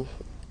school in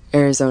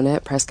Arizona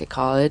at Prescott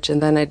College,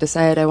 and then I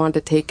decided I wanted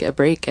to take a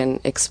break and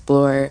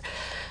explore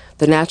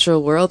the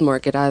natural world more,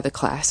 get out of the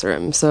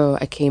classroom. So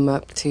I came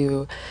up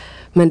to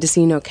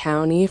Mendocino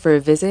County for a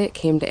visit,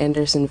 came to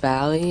Anderson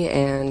Valley,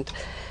 and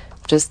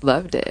just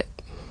loved it.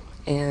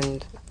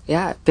 And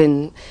yeah,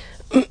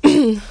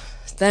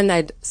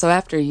 so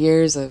after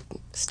years of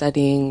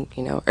studying,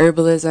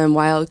 herbalism,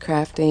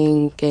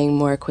 wildcrafting, getting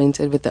more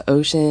acquainted with the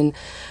ocean,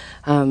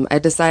 I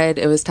decided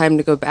it was time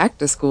to go back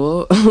to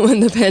school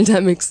when the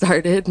pandemic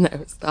started, and I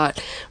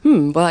thought,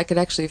 well, I could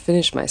actually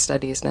finish my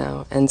studies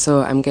now. And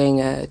so I'm getting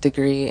a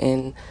degree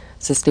in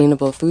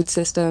sustainable food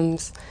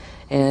systems,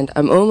 and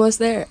I'm almost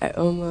there.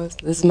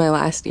 This is my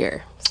last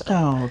year. So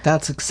Oh,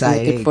 that's exciting.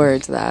 I'm looking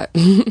forward to that.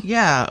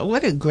 Yeah,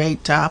 what a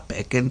great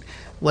topic, and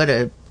what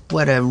a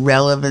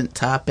relevant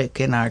topic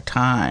in our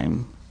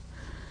time.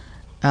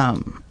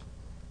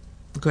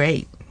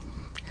 Great.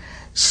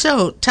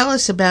 So, tell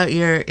us about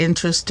your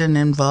interest and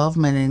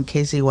involvement in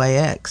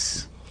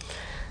KZYX.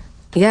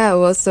 Yeah,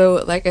 well,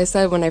 so like I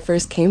said, when I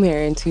first came here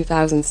in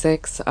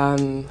 2006,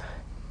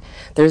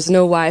 there's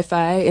no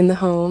Wi-Fi in the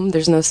home,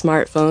 there's no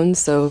smartphones,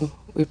 so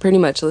we pretty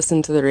much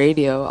listened to the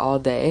radio all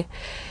day.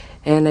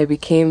 And I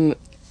became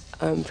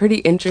pretty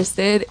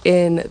interested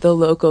in the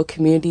local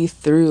community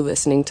through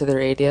listening to the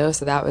radio,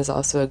 so that was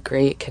also a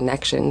great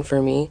connection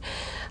for me.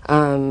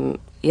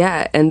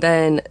 Yeah, and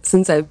then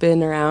since I've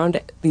been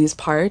around these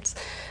parts,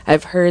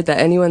 I've heard that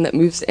anyone that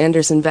moves to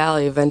Anderson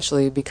Valley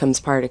eventually becomes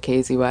part of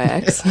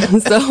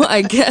KZYX. So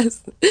I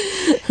guess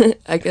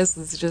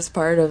it's just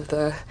part of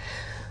the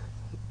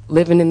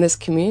living in this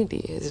community,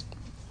 is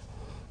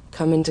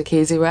coming to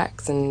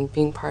KZYX and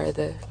being part of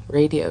the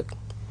radio.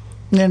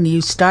 And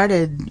you got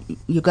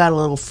a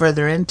little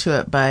further into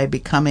it by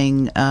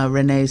becoming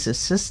Renee's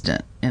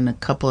assistant in a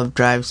couple of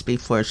drives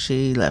before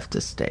she left the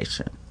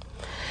station.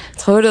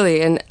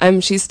 Totally,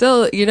 and she's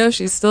still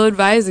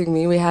advising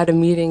me. We had a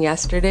meeting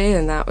yesterday,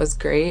 and that was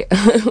great.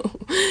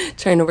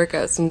 Trying to work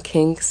out some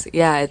kinks.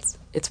 Yeah,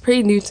 it's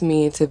pretty new to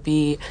me to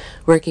be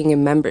working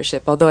in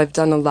membership, although I've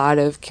done a lot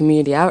of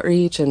community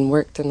outreach and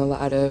worked in a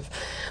lot of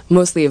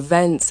mostly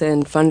events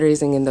and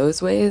fundraising in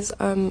those ways.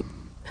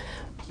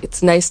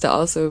 It's nice to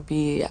also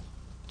be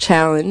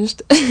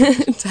challenged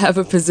to have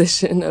a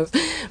position of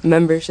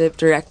membership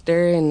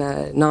director in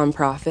a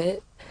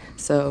nonprofit.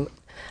 So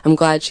I'm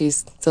glad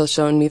she's still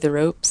showing me the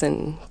ropes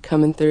and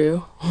coming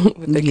through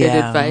with the good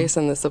advice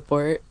and the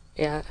support.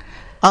 Yeah.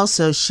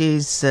 Also,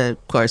 she's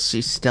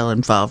still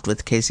involved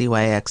with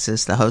KZYX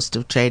as the host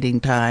of Trading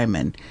Time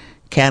and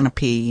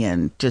Canopy,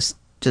 and just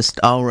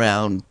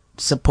all-around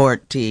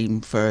support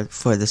team for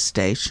the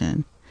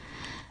station.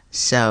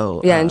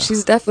 So yeah, and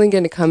she's definitely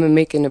going to come and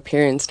make an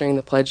appearance during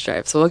the pledge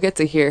drive, so we'll get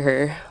to hear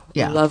her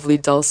lovely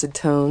dulcet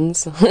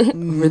tones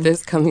for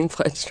this coming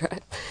pledge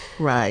drive.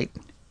 Right.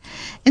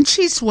 And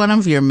she's one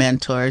of your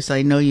mentors.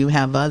 I know you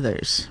have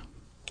others.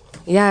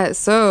 Yeah,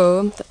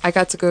 so I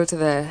got to go to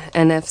the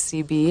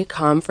NFCB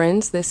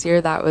conference this year.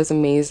 That was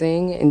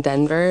amazing in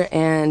Denver.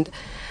 And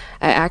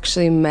I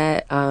actually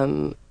met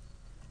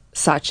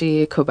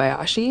Sachi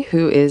Kobayashi,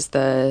 who is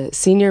the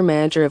Senior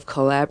Manager of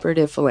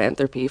Collaborative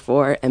Philanthropy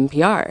for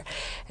NPR.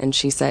 And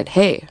she said,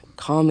 hey,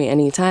 call me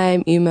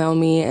anytime, email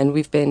me, and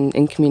we've been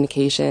in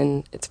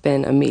communication. It's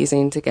been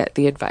amazing to get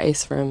the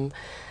advice from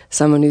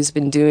someone who's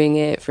been doing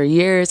it for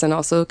years, and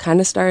also kind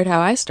of started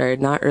how I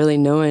started, not really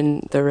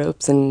knowing the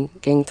ropes and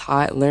getting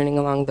taught, learning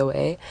along the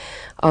way.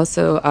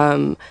 Also,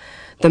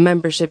 the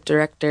membership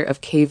director of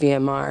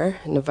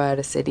KVMR,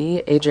 Nevada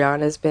City,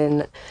 Adriana's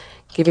been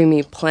giving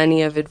me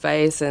plenty of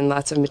advice and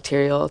lots of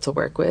material to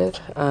work with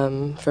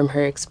from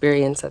her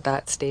experience at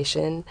that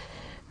station.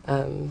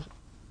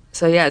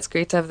 So yeah, it's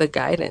great to have the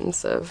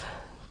guidance of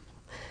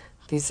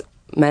these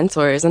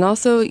mentors. And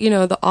also,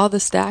 all the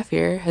staff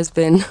here has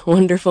been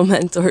wonderful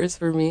mentors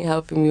for me,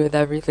 helping me with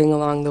everything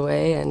along the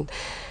way. And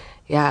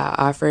yeah,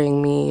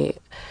 offering me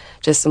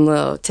just some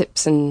little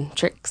tips and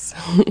tricks.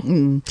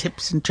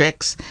 Tips and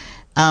tricks.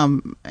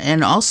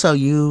 And also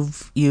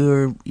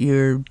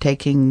you're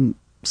taking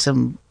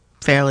some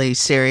fairly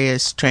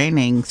serious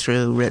training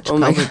through Rich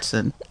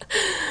Culbertson.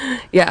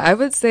 Yeah, I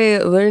would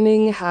say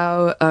learning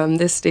how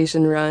this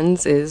station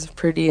runs is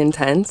pretty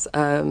intense.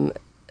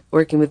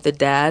 Working with the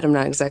dad, I'm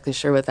not exactly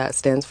sure what that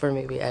stands for,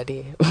 maybe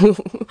Eddie.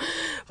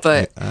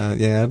 But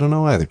I don't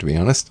know either, to be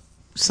honest.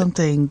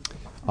 Something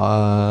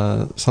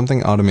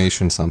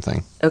Automation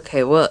something.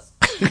 Okay, well,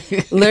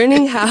 definitely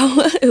learning how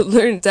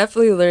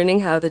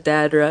the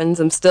dad runs.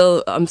 I'm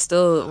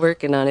still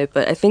working on it,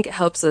 but I think it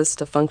helps us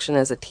to function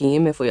as a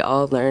team if we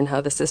all learn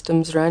how the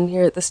systems run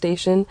here at the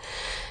station.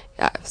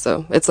 Yeah,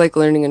 so it's like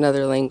learning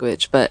another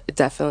language, but it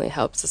definitely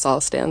helps us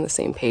all stay on the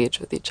same page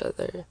with each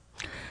other.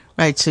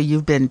 Right, so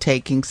you've been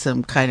taking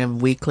some kind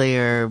of weekly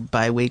or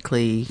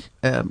bi-weekly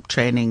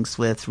trainings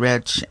with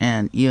Rich,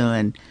 and you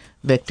and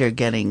Victor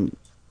getting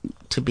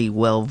to be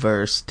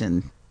well-versed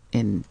in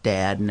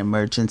dad and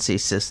emergency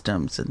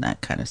systems and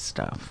that kind of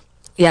stuff.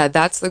 Yeah,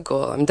 that's the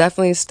goal. I'm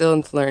definitely still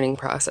in the learning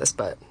process,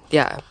 but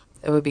yeah,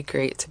 it would be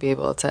great to be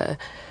able to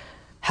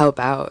help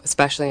out,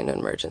 especially in an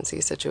emergency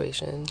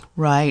situation.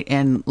 Right,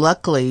 and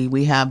luckily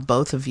we have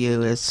both of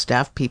you as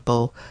staff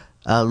people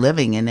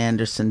living in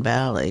Anderson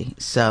Valley,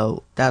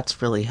 so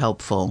that's really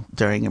helpful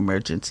during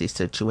emergency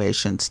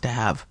situations to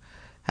have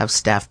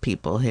staff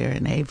people here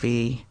in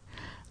AV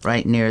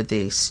right near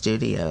the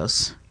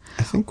studios.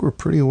 I think we're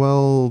pretty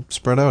well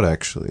spread out,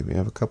 actually. We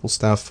have a couple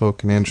staff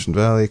folk in Anderson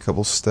Valley, a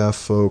couple staff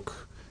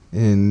folk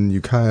in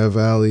Ukiah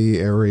Valley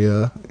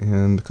area,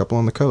 and a couple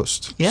on the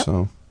coast. Yep.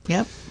 So,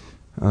 yep.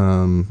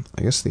 I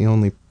guess the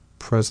only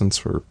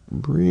presence we're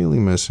really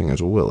missing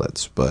is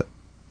Willits, but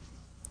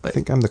I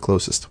think I'm the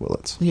closest to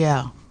Willits.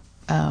 Yeah.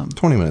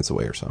 20 minutes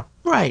away or so.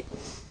 Right.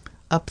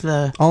 Up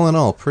the... All in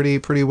all,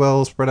 pretty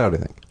well spread out, I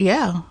think.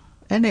 Yeah.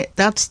 And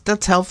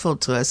that's helpful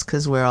to us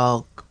because we're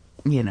all,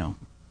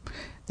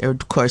 there are,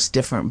 of course,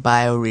 different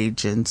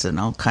bioregions and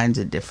all kinds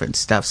of different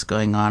stuffs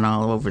going on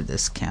all over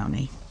this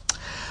county.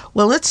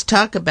 Well, let's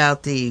talk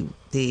about the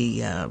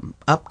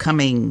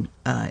upcoming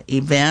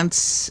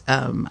events.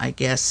 I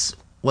guess,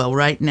 well,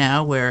 right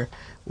now we're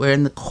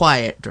in the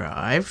quiet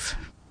drive.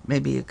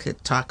 Maybe you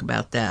could talk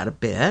about that a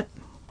bit.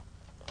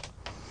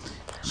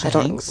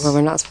 Well,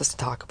 we're not supposed to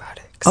talk about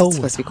it because it's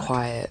supposed to be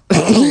quiet.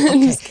 Oh, okay.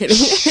 I'm just kidding.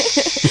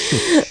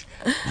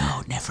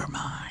 No, never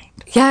mind.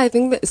 Yeah, I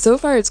think that so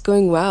far it's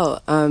going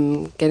well.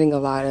 Getting a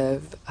lot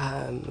of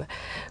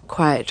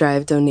quiet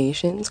drive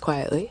donations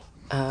quietly,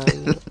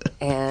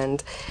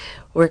 and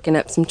working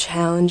up some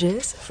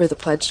challenges for the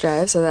pledge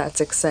drive, so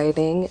that's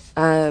exciting.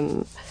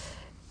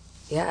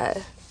 Yeah.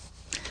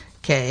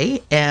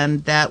 Okay,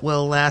 and that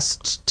will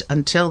last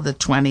until the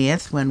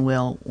 20th when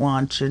we'll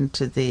launch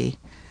into the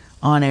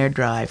on-air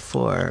drive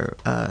for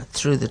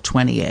through the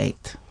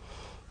 28th.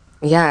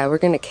 Yeah, we're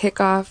going to kick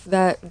off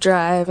that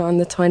drive on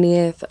the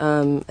 20th.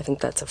 I think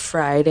that's a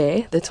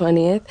Friday, the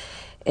 20th,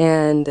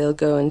 and it'll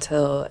go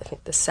until, I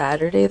think, the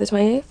Saturday, the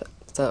 28th.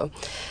 So,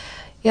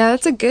 yeah,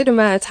 that's a good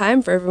amount of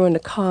time for everyone to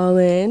call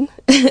in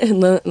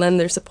and lend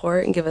their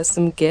support and give us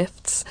some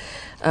gifts.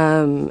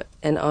 And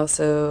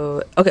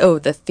also,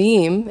 the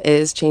theme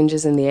is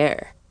Changes in the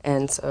Air.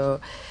 And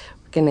so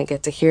we're going to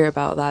get to hear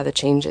about a lot of the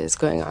changes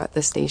going on at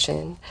the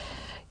station.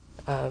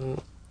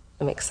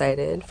 I'm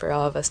excited for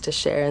all of us to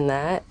share in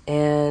that.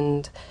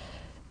 And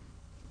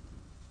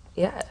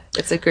yeah,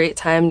 it's a great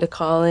time to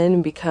call in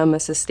and become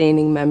a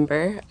sustaining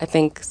member. I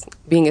think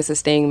being a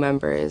sustaining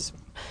member is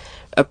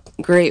a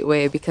great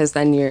way because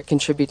then you're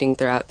contributing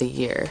throughout the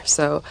year.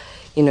 So,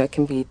 it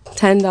can be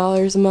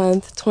 $10 a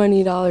month,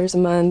 $20 a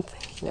month,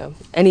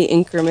 any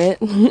increment.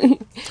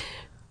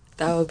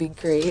 That would be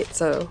great.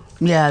 So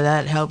yeah,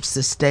 that helps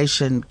the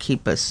station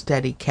keep a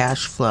steady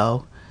cash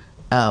flow.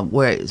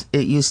 Where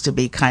it used to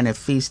be kind of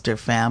feast or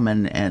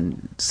famine,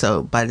 and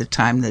so by the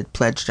time the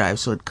pledge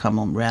drives would come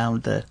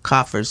around, the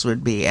coffers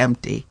would be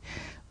empty.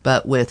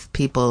 But with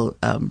people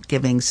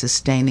giving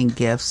sustaining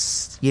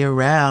gifts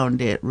year-round,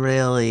 it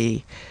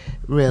really,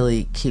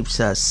 really keeps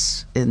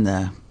us in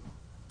the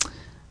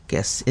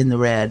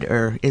red,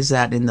 or is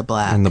that in the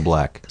black? In the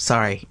black.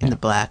 Sorry, in the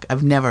black.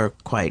 I've never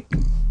quite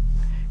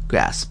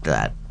grasped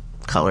that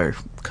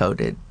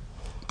color-coded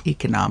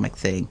economic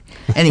thing.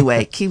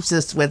 Anyway, it keeps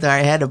us with our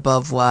head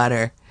above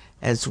water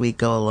as we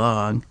go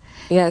along.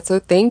 Yeah, so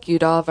thank you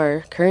to all of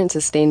our current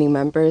sustaining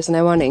members, and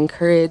I want to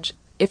encourage,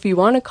 if you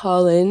want to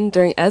call in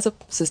as a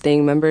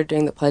sustaining member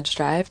during the pledge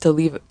drive, to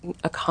leave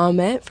a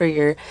comment for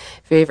your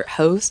favorite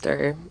host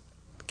or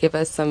give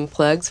us some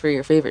plugs for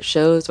your favorite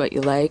shows, what you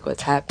like,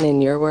 what's happening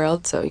in your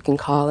world, so you can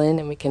call in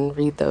and we can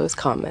read those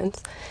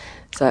comments.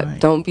 So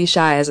right. Don't be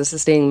shy as a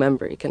sustaining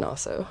member. You can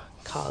also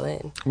call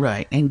in.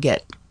 Right, and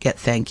get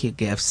thank you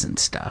gifts and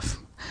stuff.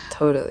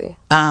 Totally.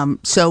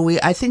 So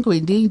I think we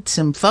need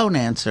some phone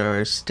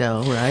answerers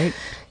still, right?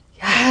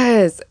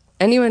 Yes.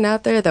 anyone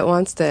out there that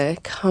wants to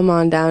come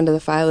on down to the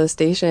Philo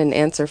station and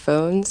answer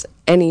phones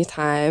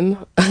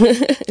anytime,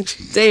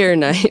 day or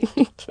night,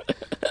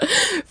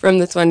 from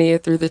the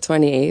 20th through the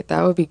 28th,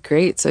 that would be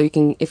great. So you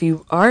can, if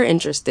you are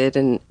interested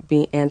in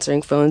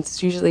answering phones,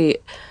 it's usually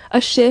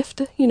a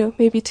shift,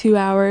 maybe 2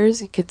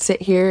 hours. You could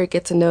sit here,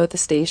 get to know the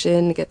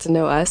station, get to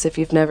know us. If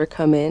you've never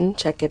come in,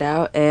 check it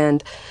out.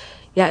 And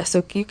yeah,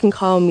 so you can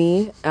call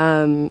me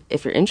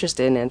if you're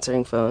interested in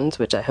answering phones,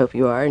 which I hope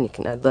you are, and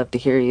I'd love to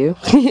hear you,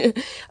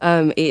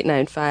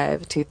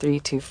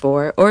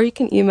 895-2324, or you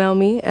can email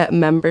me at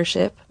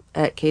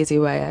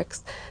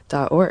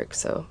membership@kzyx.org.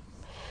 So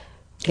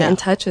get in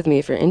touch with me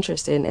if you're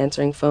interested in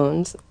answering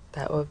phones.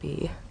 That would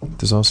be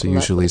There's also lovely.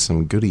 usually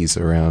some goodies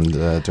around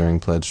during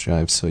pledge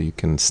drives, so you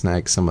can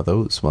snag some of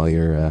those while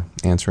you're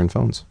answering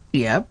phones.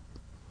 Yep.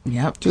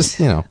 Just,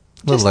 a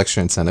little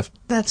extra incentive.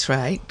 That's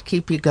right.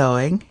 Keep you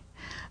going.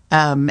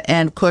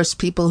 And of course,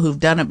 people who've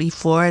done it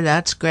before,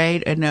 that's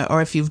great. And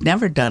or if you've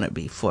never done it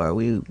before,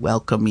 we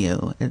welcome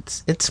you.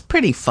 It's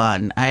pretty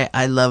fun.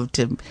 I love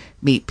to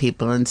meet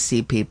people and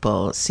see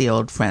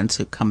old friends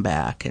who come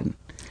back. And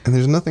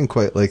there's nothing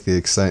quite like the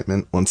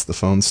excitement once the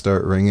phones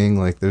start ringing.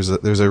 Like there's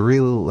a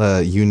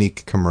real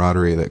unique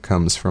camaraderie that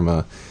comes from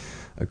a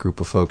group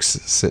of folks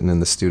sitting in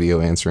the studio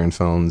answering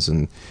phones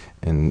and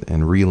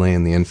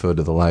relaying the info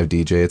to the live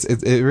DJ.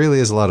 It really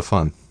is a lot of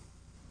fun.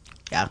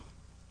 Yeah.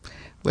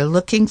 We're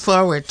looking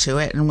forward to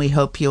it, and we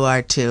hope you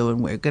are too.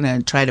 And we're going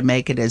to try to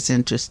make it as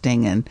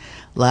interesting and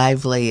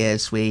lively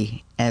as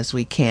we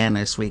can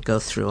as we go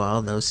through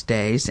all those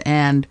days.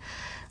 And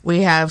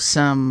we have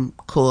some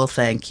cool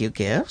thank you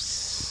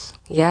gifts.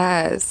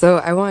 Yeah, so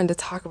I wanted to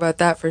talk about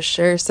that for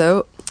sure.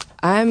 So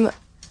we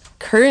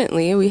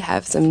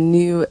have some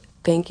new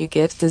thank you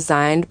gifts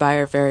designed by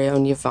our very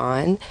own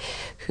Yvonne,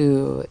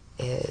 who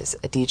is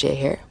a DJ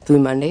here, Blue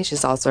Monday.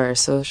 She's also our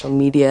social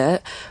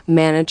media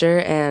manager,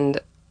 and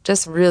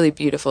just really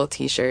beautiful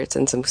t-shirts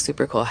and some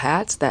super cool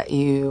hats that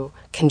you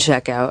can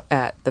check out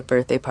at the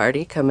birthday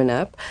party coming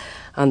up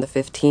on the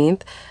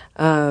 15th.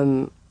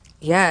 And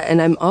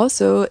I'm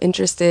also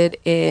interested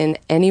in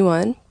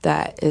anyone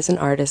that is an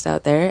artist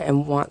out there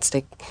and wants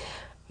to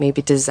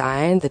maybe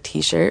design the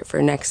t-shirt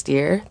for next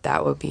year.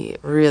 That would be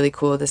really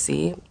cool to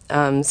see.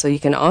 So you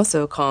can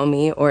also call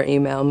me or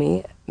email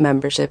me,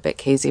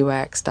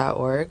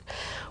 membership@kzyx.org,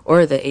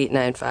 or the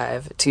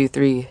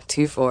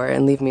 895-2324,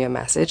 and leave me a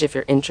message if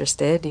you're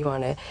interested. You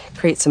want to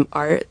create some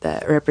art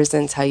that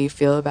represents how you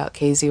feel about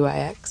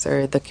KZYX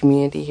or the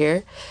community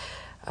here.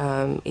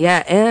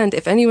 And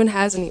if anyone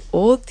has any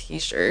old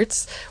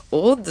t-shirts,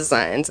 old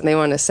designs, and they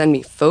want to send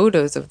me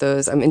photos of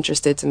those, I'm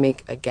interested to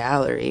make a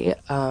gallery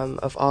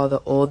of all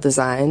the old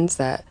designs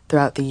that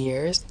throughout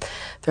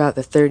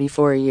the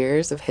 34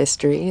 years of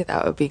history.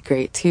 That would be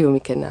great too, and we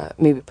can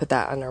maybe put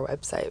that on our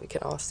website. We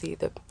can all see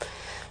the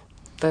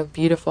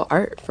beautiful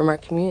art from our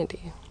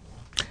community.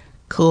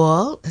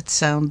 Cool. That's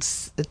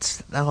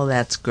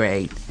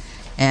great.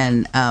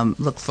 And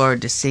look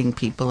forward to seeing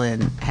people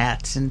in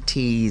hats and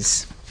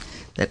tees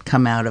that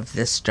come out of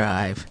this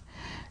drive.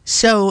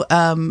 So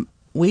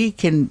we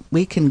can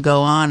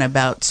go on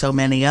about so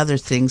many other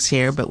things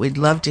here, but we'd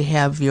love to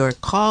have your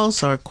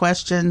calls or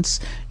questions,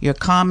 your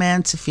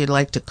comments. If you'd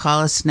like to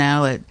call us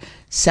now at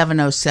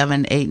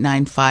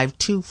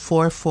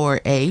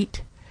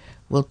 707-895-2448.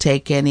 We'll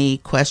take any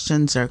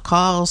questions or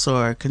calls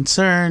or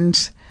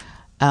concerns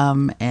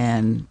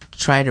and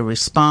try to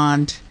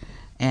respond.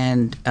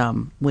 And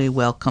we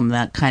welcome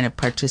that kind of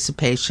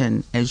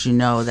participation. As you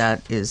know,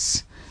 that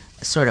is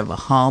sort of a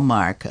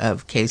hallmark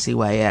of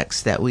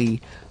KZYX, that we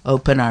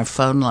open our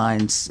phone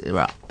lines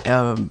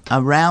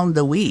around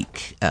the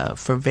week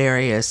for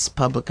various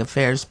public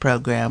affairs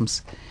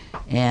programs.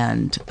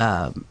 And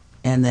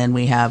then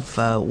we have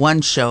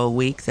one show a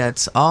week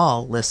that's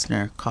all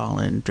listener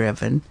call-in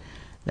driven.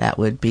 That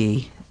would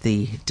be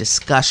the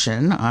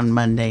discussion on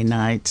Monday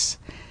nights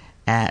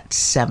at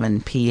 7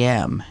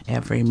 p.m.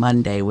 every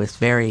Monday with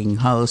varying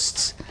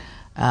hosts,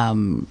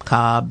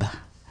 Cobb,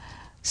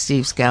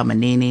 Steve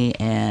Scalmanini,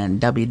 and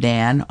W.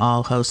 Dan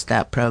all host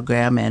that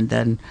program. And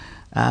then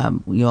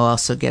you'll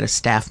also get a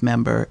staff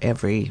member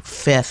every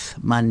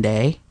fifth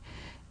Monday,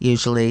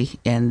 usually.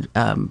 And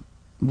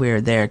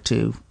we're there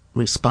to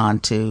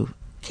respond to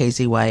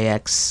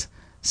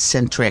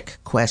KZYX-centric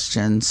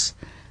questions,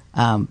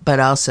 but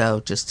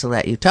also just to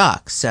let you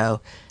talk. So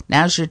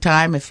now's your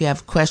time if you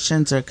have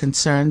questions or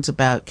concerns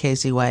about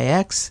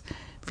KZYX.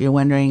 If you're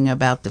wondering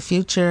about the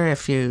future,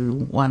 if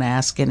you want to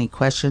ask any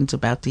questions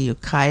about the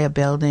Ukiah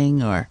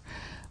building or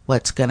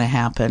what's going to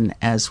happen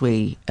as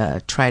we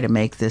try to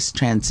make this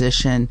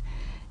transition,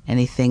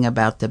 anything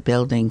about the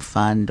building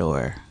fund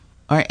or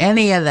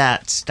any of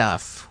that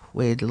stuff,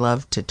 we'd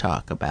love to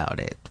talk about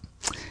it.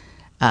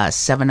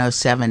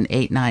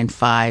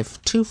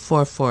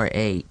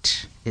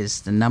 707-895-2448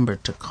 is the number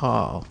to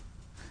call.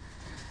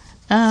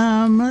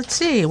 Let's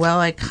see. Well,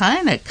 I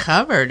kind of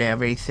covered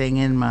everything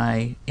in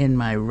my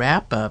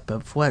wrap up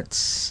of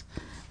what's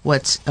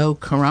au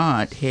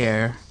courant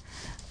here.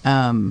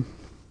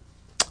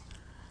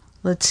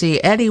 Let's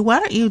see, Eddie, why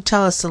don't you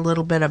tell us a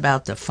little bit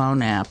about the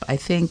phone app? I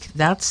think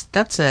that's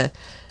a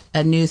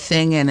new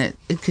thing, and it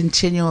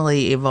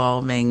continually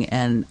evolving,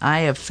 and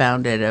I have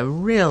found it a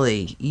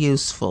really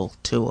useful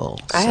tool.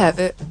 I have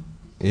it.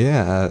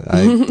 Yeah,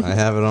 I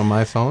have it on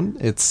my phone.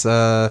 It's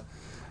I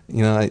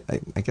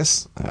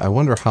guess I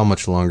wonder how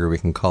much longer we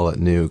can call it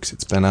new, because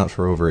it's been out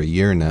for over a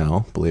year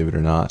now, believe it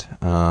or not.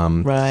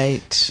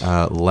 Right.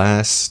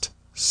 Last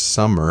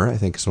summer, I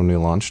think, is when we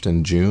launched,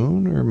 in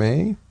June or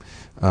May.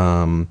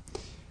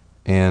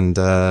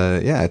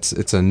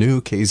 It's a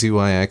new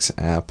KZYX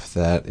app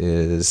that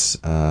is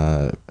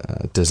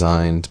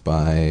designed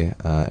by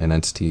an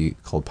entity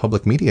called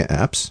Public Media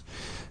Apps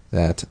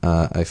that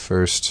I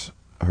first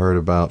heard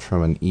about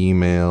from an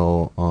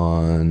email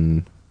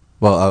on.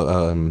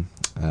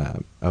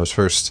 I was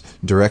first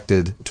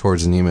directed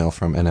towards an email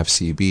from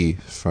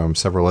NFCB from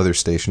several other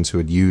stations who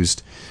had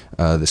used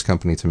this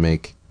company to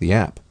make the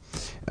app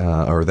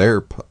or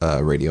their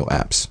radio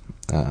apps.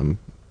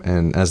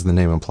 And as the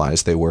name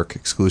implies, they work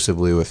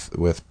exclusively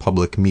with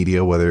public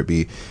media, whether it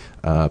be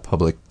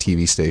public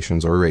TV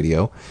stations or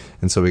radio.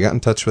 And so we got in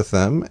touch with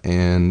them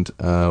and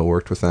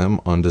worked with them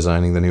on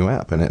designing the new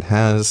app. And it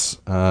has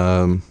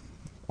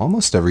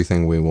almost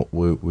everything we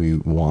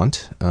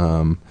want.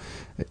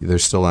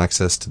 There's still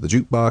access to the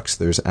jukebox.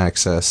 There's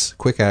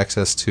quick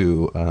access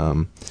to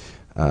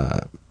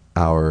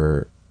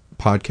our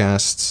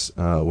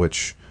podcasts,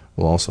 which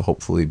will also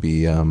hopefully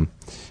be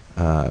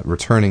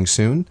returning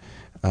soon.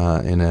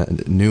 In a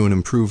new and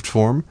improved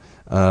form.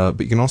 But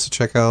you can also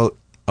check out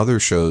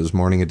other shows,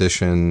 Morning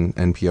Edition,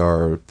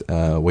 NPR,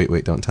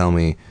 Wait, Don't Tell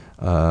Me.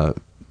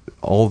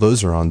 All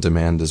those are on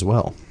demand as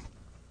well.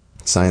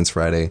 Science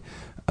Friday,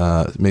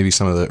 maybe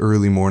some of the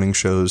early morning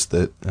shows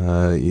that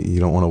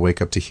you don't want to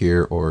wake up to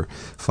hear or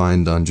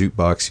find on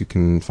Jukebox. You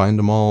can find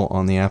them all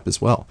on the app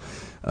as well.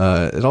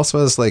 It also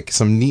has like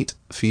some neat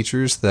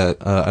features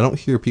that I don't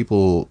hear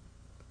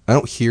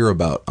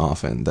about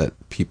often, that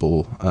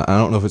people, I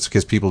don't know if it's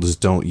because people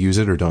just don't use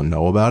it or don't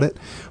know about it,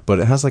 but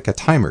it has like a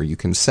timer you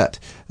can set.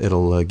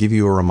 It'll give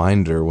you a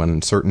reminder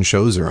when certain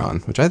shows are on,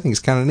 which I think is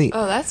kind of neat.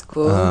 Oh, that's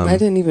cool. I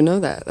didn't even know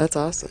that. That's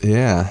awesome.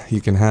 Yeah, you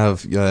can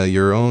have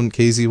your own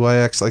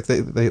KZYX, like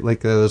they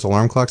like those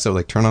alarm clocks that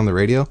like turn on the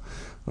radio.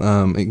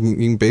 You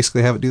can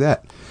basically have it do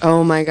that.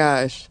 Oh my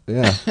gosh.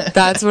 Yeah.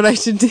 That's what I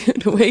should do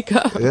to wake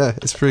up. Yeah,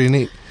 it's pretty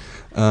neat.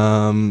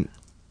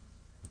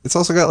 It's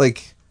also got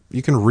like,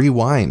 you can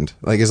rewind,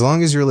 like as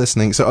long as you're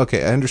listening. So,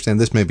 okay, I understand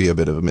this may be a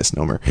bit of a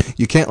misnomer.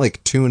 You can't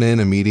like tune in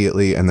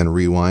immediately and then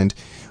rewind,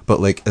 but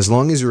like as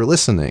long as you're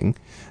listening,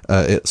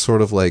 it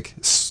sort of like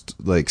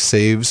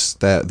saves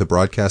the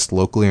broadcast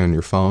locally on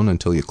your phone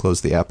until you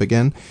close the app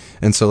again.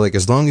 And so like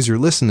as long as you're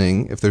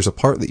listening, if there's a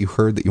part that you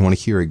heard that you want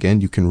to hear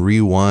again, you can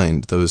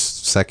rewind those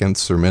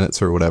seconds or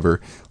minutes or whatever,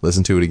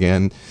 listen to it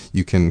again.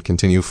 You can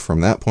continue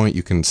from that point.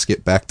 You can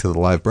skip back to the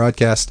live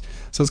broadcast.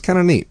 So it's kind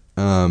of neat.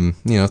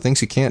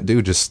 Things you can't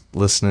do just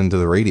listening to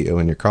the radio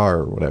in your car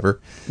or whatever.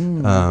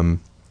 So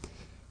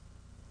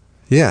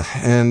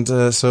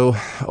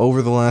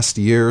over the last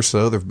year or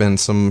so, there have been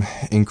some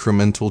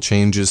incremental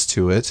changes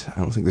to it. I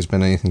don't think there's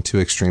been anything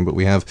too extreme, but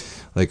we have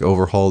like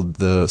overhauled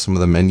some of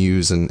the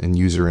menus and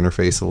user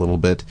interface a little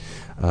bit,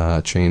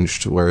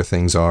 changed where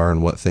things are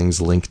and what things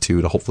link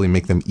to hopefully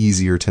make them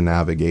easier to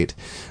navigate.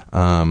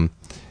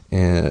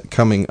 And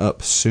coming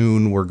up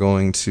soon, we're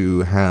going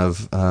to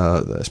have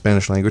the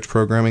Spanish language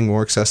programming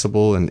more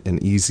accessible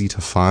and easy to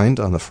find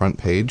on the front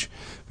page,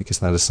 because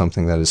that is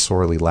something that is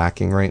sorely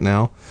lacking right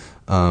now.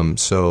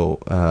 So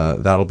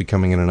that'll be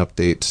coming in an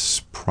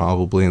update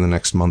probably in the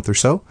next month or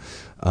so.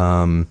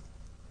 All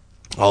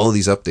of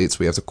these updates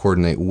we have to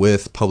coordinate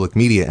with Public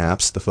Media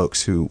Apps, the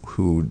folks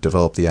who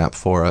develop the app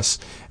for us,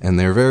 and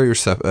they're very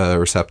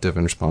receptive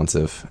and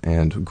responsive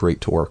and great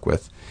to work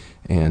with.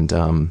 And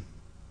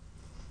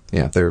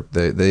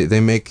they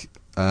make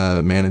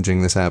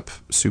managing this app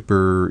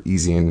super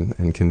easy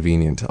and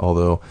convenient,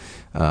 although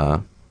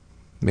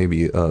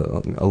maybe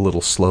a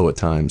little slow at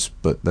times,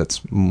 but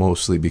that's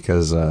mostly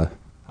because I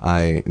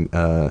am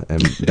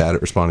bad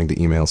at responding to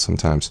emails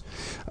sometimes.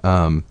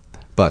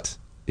 But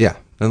yeah,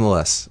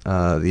 nonetheless,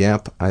 the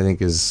app I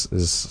think is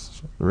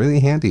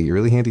really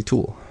handy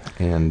tool,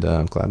 and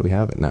I'm glad we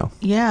have it now.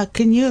 Yeah,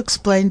 can you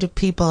explain to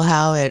people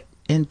how it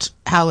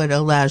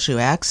allows you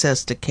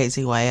access to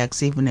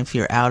KZYX even if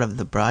you're out of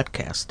the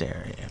broadcast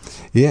area?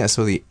 Yeah,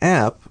 so the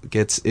app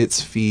gets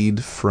its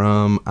feed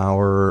from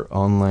our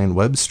online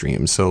web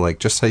stream. So like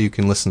just how you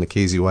can listen to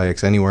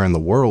KZYX anywhere in the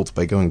world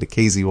by going to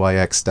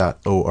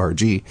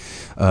kzyx.org,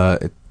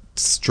 it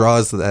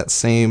draws that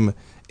same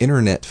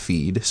internet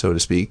feed, so to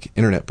speak,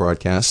 internet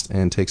broadcast,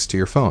 and takes it to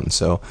your phone.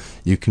 So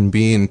you can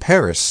be in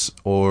Paris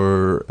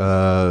or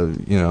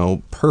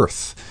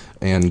Perth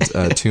and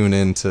tune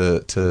in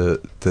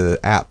to the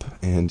app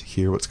and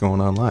hear what's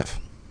going on live.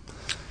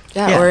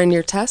 Yeah, or in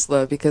your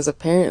Tesla, because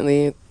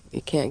apparently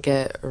you can't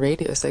get a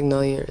radio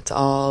signal here. It's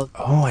all...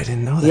 Oh, I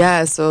didn't know that.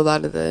 Yeah, so a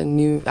lot of the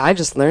new... I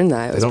just learned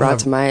that. It was brought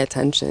to my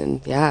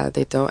attention. Yeah,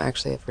 they don't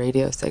actually have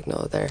radio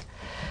signal. They're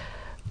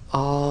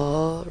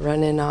all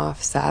running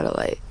off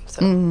satellite. So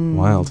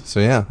Wild. So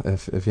yeah,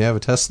 if you have a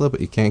Tesla but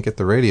you can't get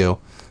the radio,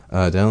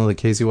 download the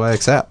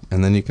KZYX app,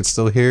 and then you can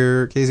still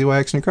hear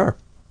KZYX in your car.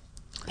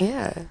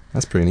 Yeah.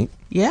 That's pretty neat.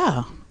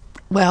 Yeah.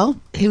 Well,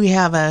 here we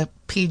have a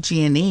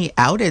PG&E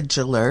outage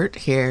alert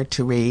here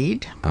to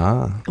read.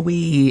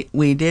 We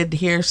did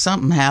hear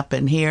something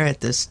happen here at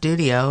the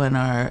studio, and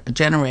our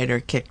generator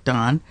kicked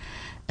on.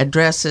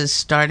 Addresses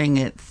starting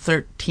at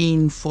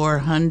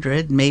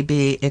 13400 may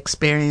be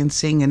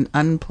experiencing an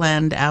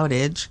unplanned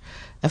outage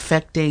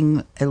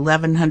affecting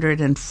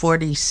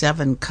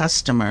 1,147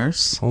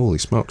 customers. Holy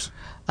smokes.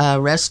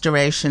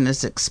 Restoration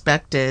is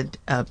expected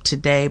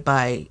today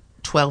by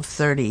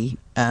 12:30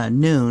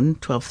 noon,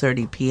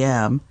 12:30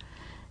 p.m.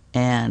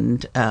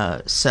 And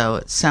so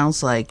it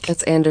sounds like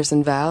It's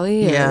Anderson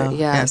Valley?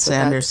 yeah, it's so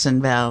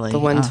Anderson Valley. The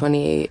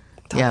 128,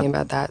 talking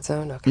about that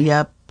zone? Okay.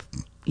 Yep.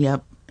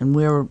 And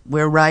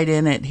we're right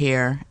in it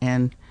here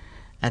and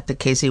at the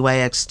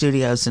KZYX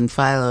studios in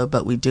Philo,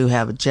 but we do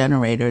have a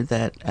generator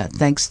that,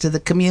 thanks to the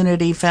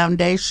Community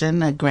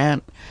Foundation, a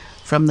grant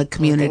from the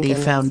Community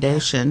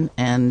Foundation,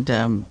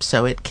 and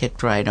so it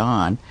kicked right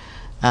on.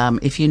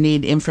 If you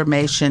need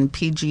information,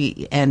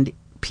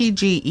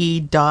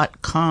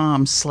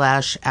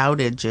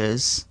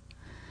 pge.com/outages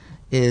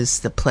is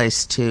the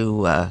place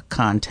to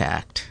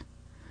contact.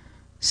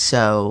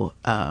 So,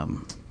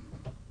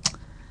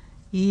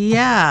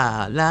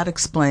 yeah, that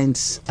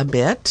explains a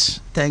bit.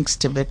 Thanks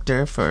to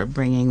Victor for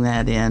bringing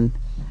that in.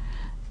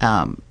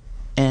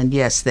 And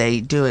yes,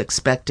 they do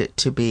expect it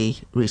to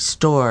be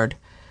restored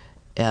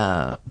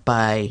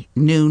by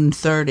noon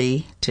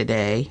 30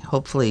 today,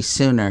 hopefully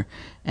sooner,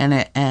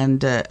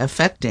 and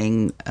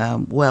affecting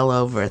well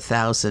over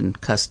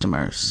 1,000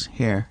 customers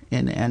here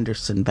in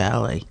Anderson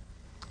Valley.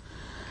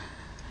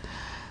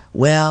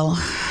 Well,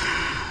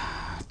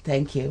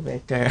 thank you,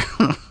 Victor.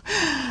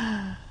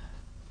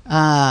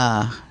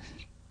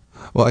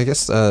 Well, I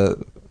guess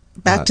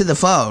back to the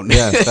phone.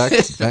 Yeah,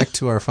 back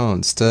to our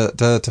phones.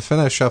 To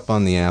finish up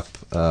on the app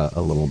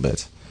a little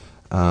bit.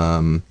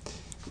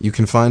 You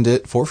can find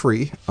it for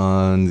free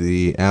on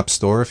the App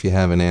Store if you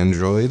have an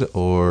Android,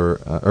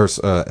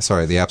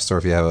 the App Store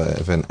if you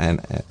have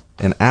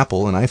an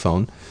Apple, an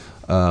iPhone,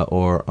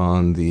 or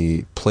on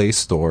the Play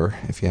Store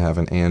if you have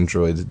an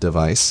Android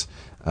device.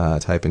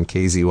 Type in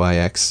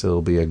KZYX.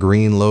 It'll be a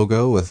green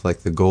logo with like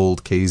the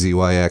gold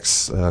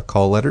KZYX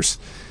call letters.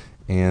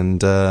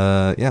 And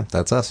yeah,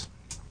 that's us.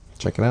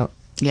 Check it out.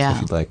 Yeah.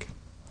 If you'd like.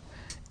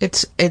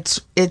 It's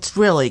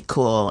really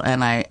cool,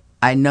 and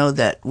I know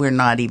that we're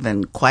not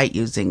even quite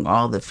using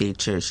all the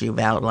features. You've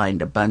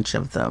outlined a bunch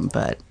of them,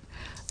 but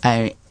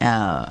I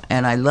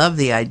love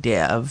the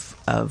idea of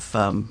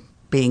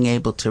being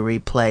able to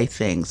replay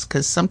things,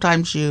 because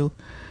sometimes you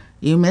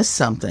miss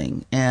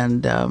something,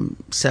 and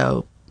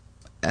so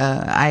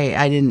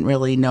I didn't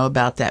really know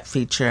about that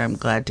feature. I'm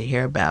glad to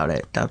hear about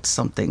it. That's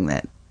something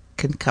that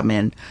can come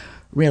in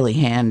really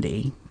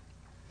handy.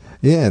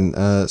 Yeah, and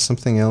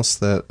something else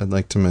that I'd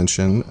like to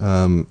mention,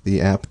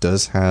 the app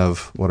does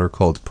have what are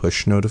called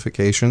push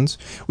notifications.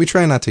 We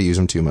try not to use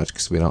them too much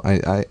because we don't.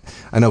 I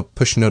know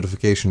push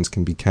notifications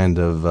can be kind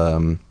of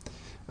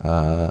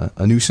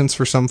a nuisance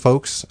for some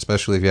folks,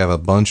 especially if you have a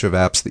bunch of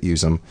apps that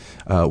use them.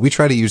 We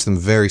try to use them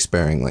very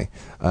sparingly.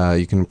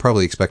 You can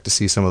probably expect to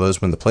see some of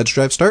those when the pledge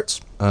drive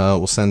starts.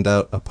 We'll send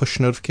out a push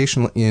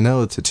notification, letting you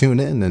know to tune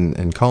in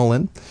and call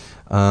in.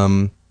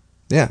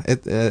 Yeah,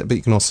 but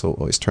you can also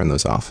always turn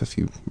those off if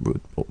you would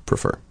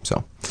prefer.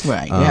 So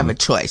right, you have a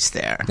choice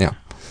there. Yeah.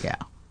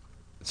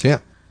 So yeah,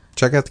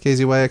 check out the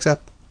KZYX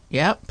app.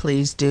 Yep,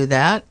 please do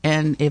that.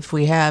 And if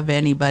we have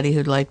anybody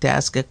who'd like to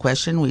ask a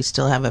question, we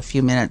still have a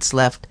few minutes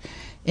left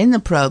in the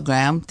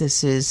program.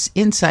 This is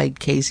Inside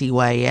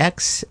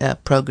KZYX, a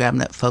program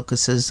that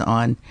focuses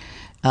on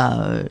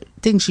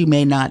things you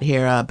may not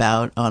hear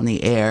about on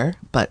the air,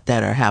 but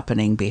that are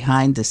happening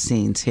behind the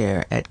scenes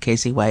here at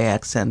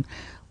KZYX. And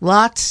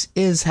lots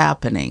is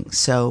happening,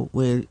 so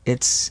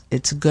it's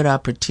a good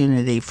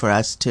opportunity for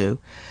us to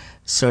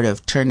sort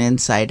of turn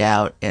inside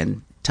out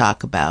and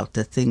talk about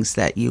the things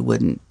that you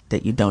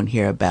don't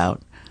hear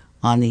about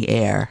on the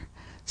air.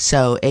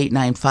 So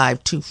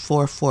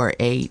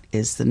 895-2448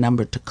 is the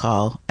number to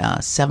call,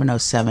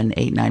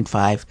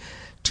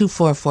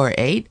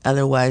 707-895-2448.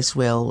 Otherwise,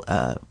 we'll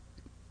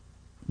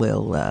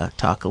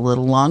talk a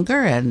little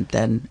longer, and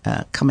then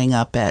coming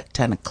up at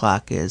 10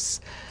 o'clock is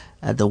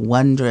The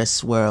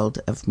Wondrous World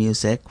of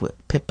Music.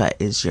 Pippa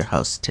is your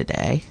host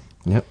today.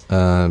 Yep.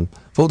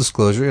 Full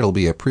disclosure, it'll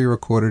be a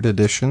pre-recorded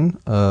edition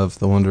of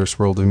The Wondrous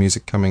World of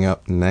Music coming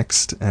up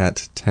next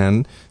at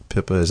 10.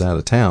 Pippa is out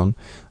of town,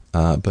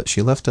 but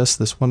she left us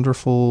this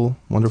wonderful,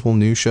 wonderful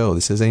new show.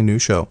 This is a new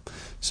show.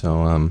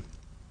 So,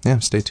 yeah,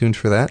 stay tuned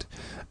for that.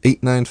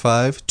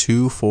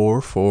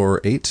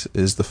 895-2448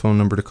 is the phone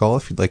number to call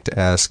if you'd like to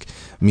ask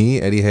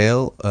me, Eddie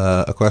Hale,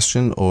 a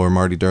question, or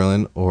Marty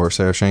Derlin, or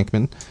Sarah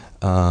Shankman.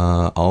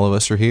 All of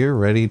us are here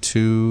ready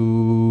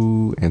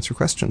to answer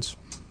questions.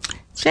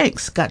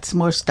 Jakes, got some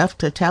more stuff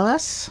to tell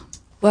us?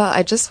 Well,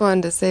 I just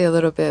wanted to say a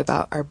little bit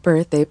about our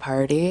birthday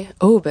party.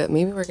 Oh, but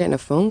maybe we're getting a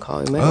phone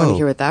call. We might want to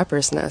hear what that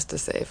person has to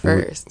say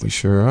first. We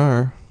sure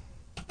are.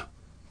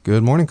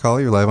 Good morning, caller.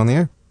 You're live on the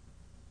air.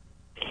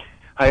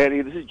 Hi,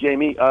 Eddie. This is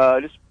Jamie.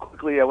 Just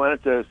quickly, I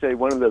wanted to say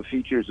one of the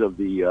features of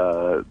the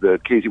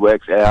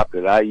KZYX app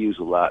that I use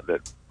a lot,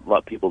 that a lot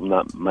of people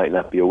might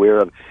not be aware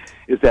of,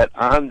 is that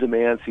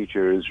on-demand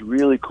feature is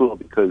really cool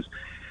because,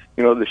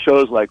 you know, the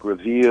shows like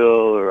Reveal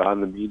or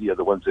On the Media,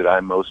 the ones that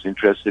I'm most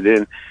interested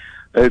in,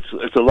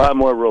 it's a lot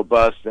more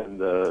robust than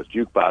the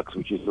Jukebox,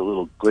 which is a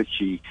little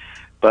glitchy.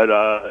 But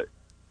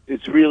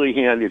it's really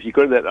handy. If you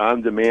go to that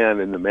on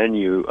demand in the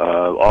menu,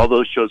 all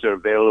those shows are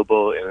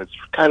available, and it's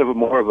kind of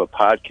more of a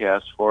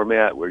podcast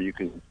format where you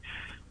can.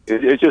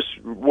 It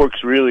just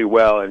works really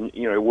well, and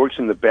you know it works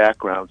in the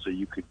background, so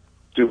you could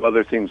do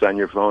other things on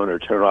your phone or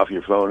turn off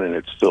your phone, and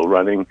it's still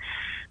running.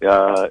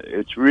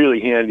 It's really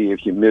handy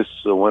if you miss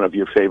one of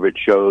your favorite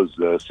shows,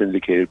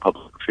 syndicated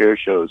public affairs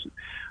shows.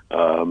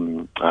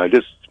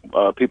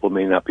 People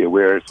may not be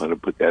aware. I just want to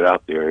put that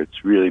out there. It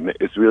really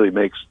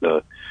makes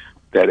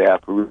that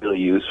app really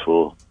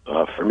useful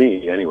for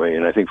me anyway,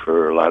 and I think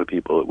for a lot of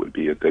people it would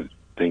be a good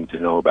thing to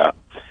know about.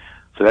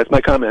 So that's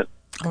my comment.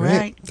 All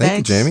right. Thank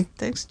you, Jamie.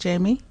 Thanks,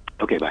 Jamie.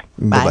 Okay, bye.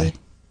 Bye.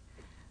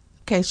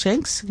 Okay,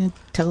 Shanks, you can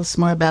tell us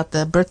more about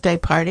the birthday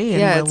party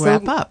and we'll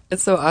wrap up.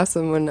 It's so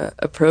awesome when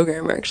a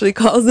programmer actually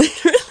calls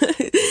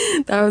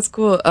it. That was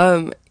cool.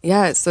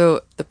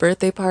 So the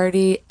birthday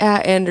party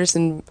at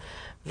Anderson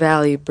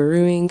Valley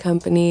Brewing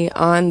Company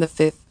on the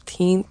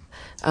 15th.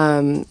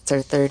 It's our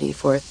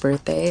 34th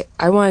birthday.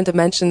 I wanted to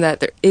mention that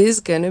there is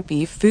going to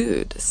be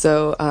food.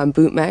 So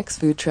Bootmex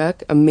food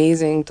truck,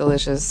 amazing,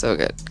 delicious, so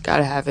good.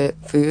 Gotta have it.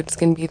 Food's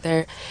going to be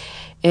there.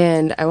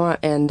 And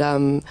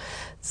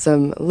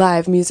some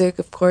live music,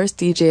 of course,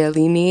 DJ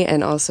Alini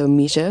and also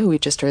Misha, who we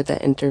just heard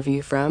that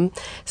interview from.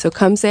 So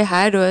come say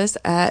hi to us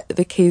at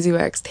the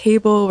KZYX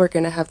table. We're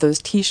going to have those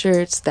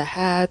t-shirts, the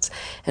hats,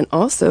 and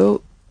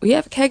also we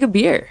have a keg of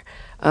beer.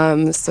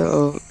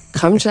 So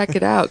come check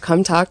it out.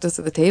 Come talk to us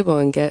at the table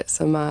and get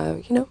some,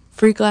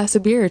 free glass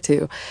of beer or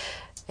two.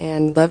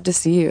 And love to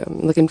see you. I'm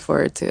looking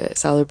forward to it,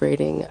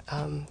 celebrating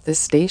this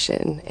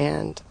station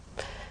and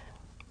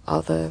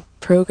all the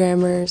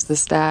programmers, the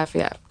staff.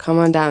 Yeah, come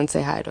on down and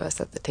say hi to us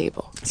at the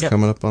table. It's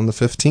coming up on the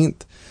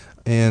 15th.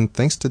 And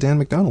thanks to Dan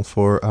McDonald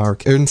for our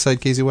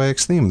Inside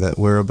KZYX theme that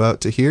we're about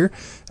to hear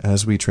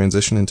as we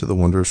transition into the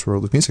wondrous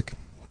world of music.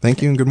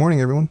 Thank you and good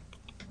morning, everyone.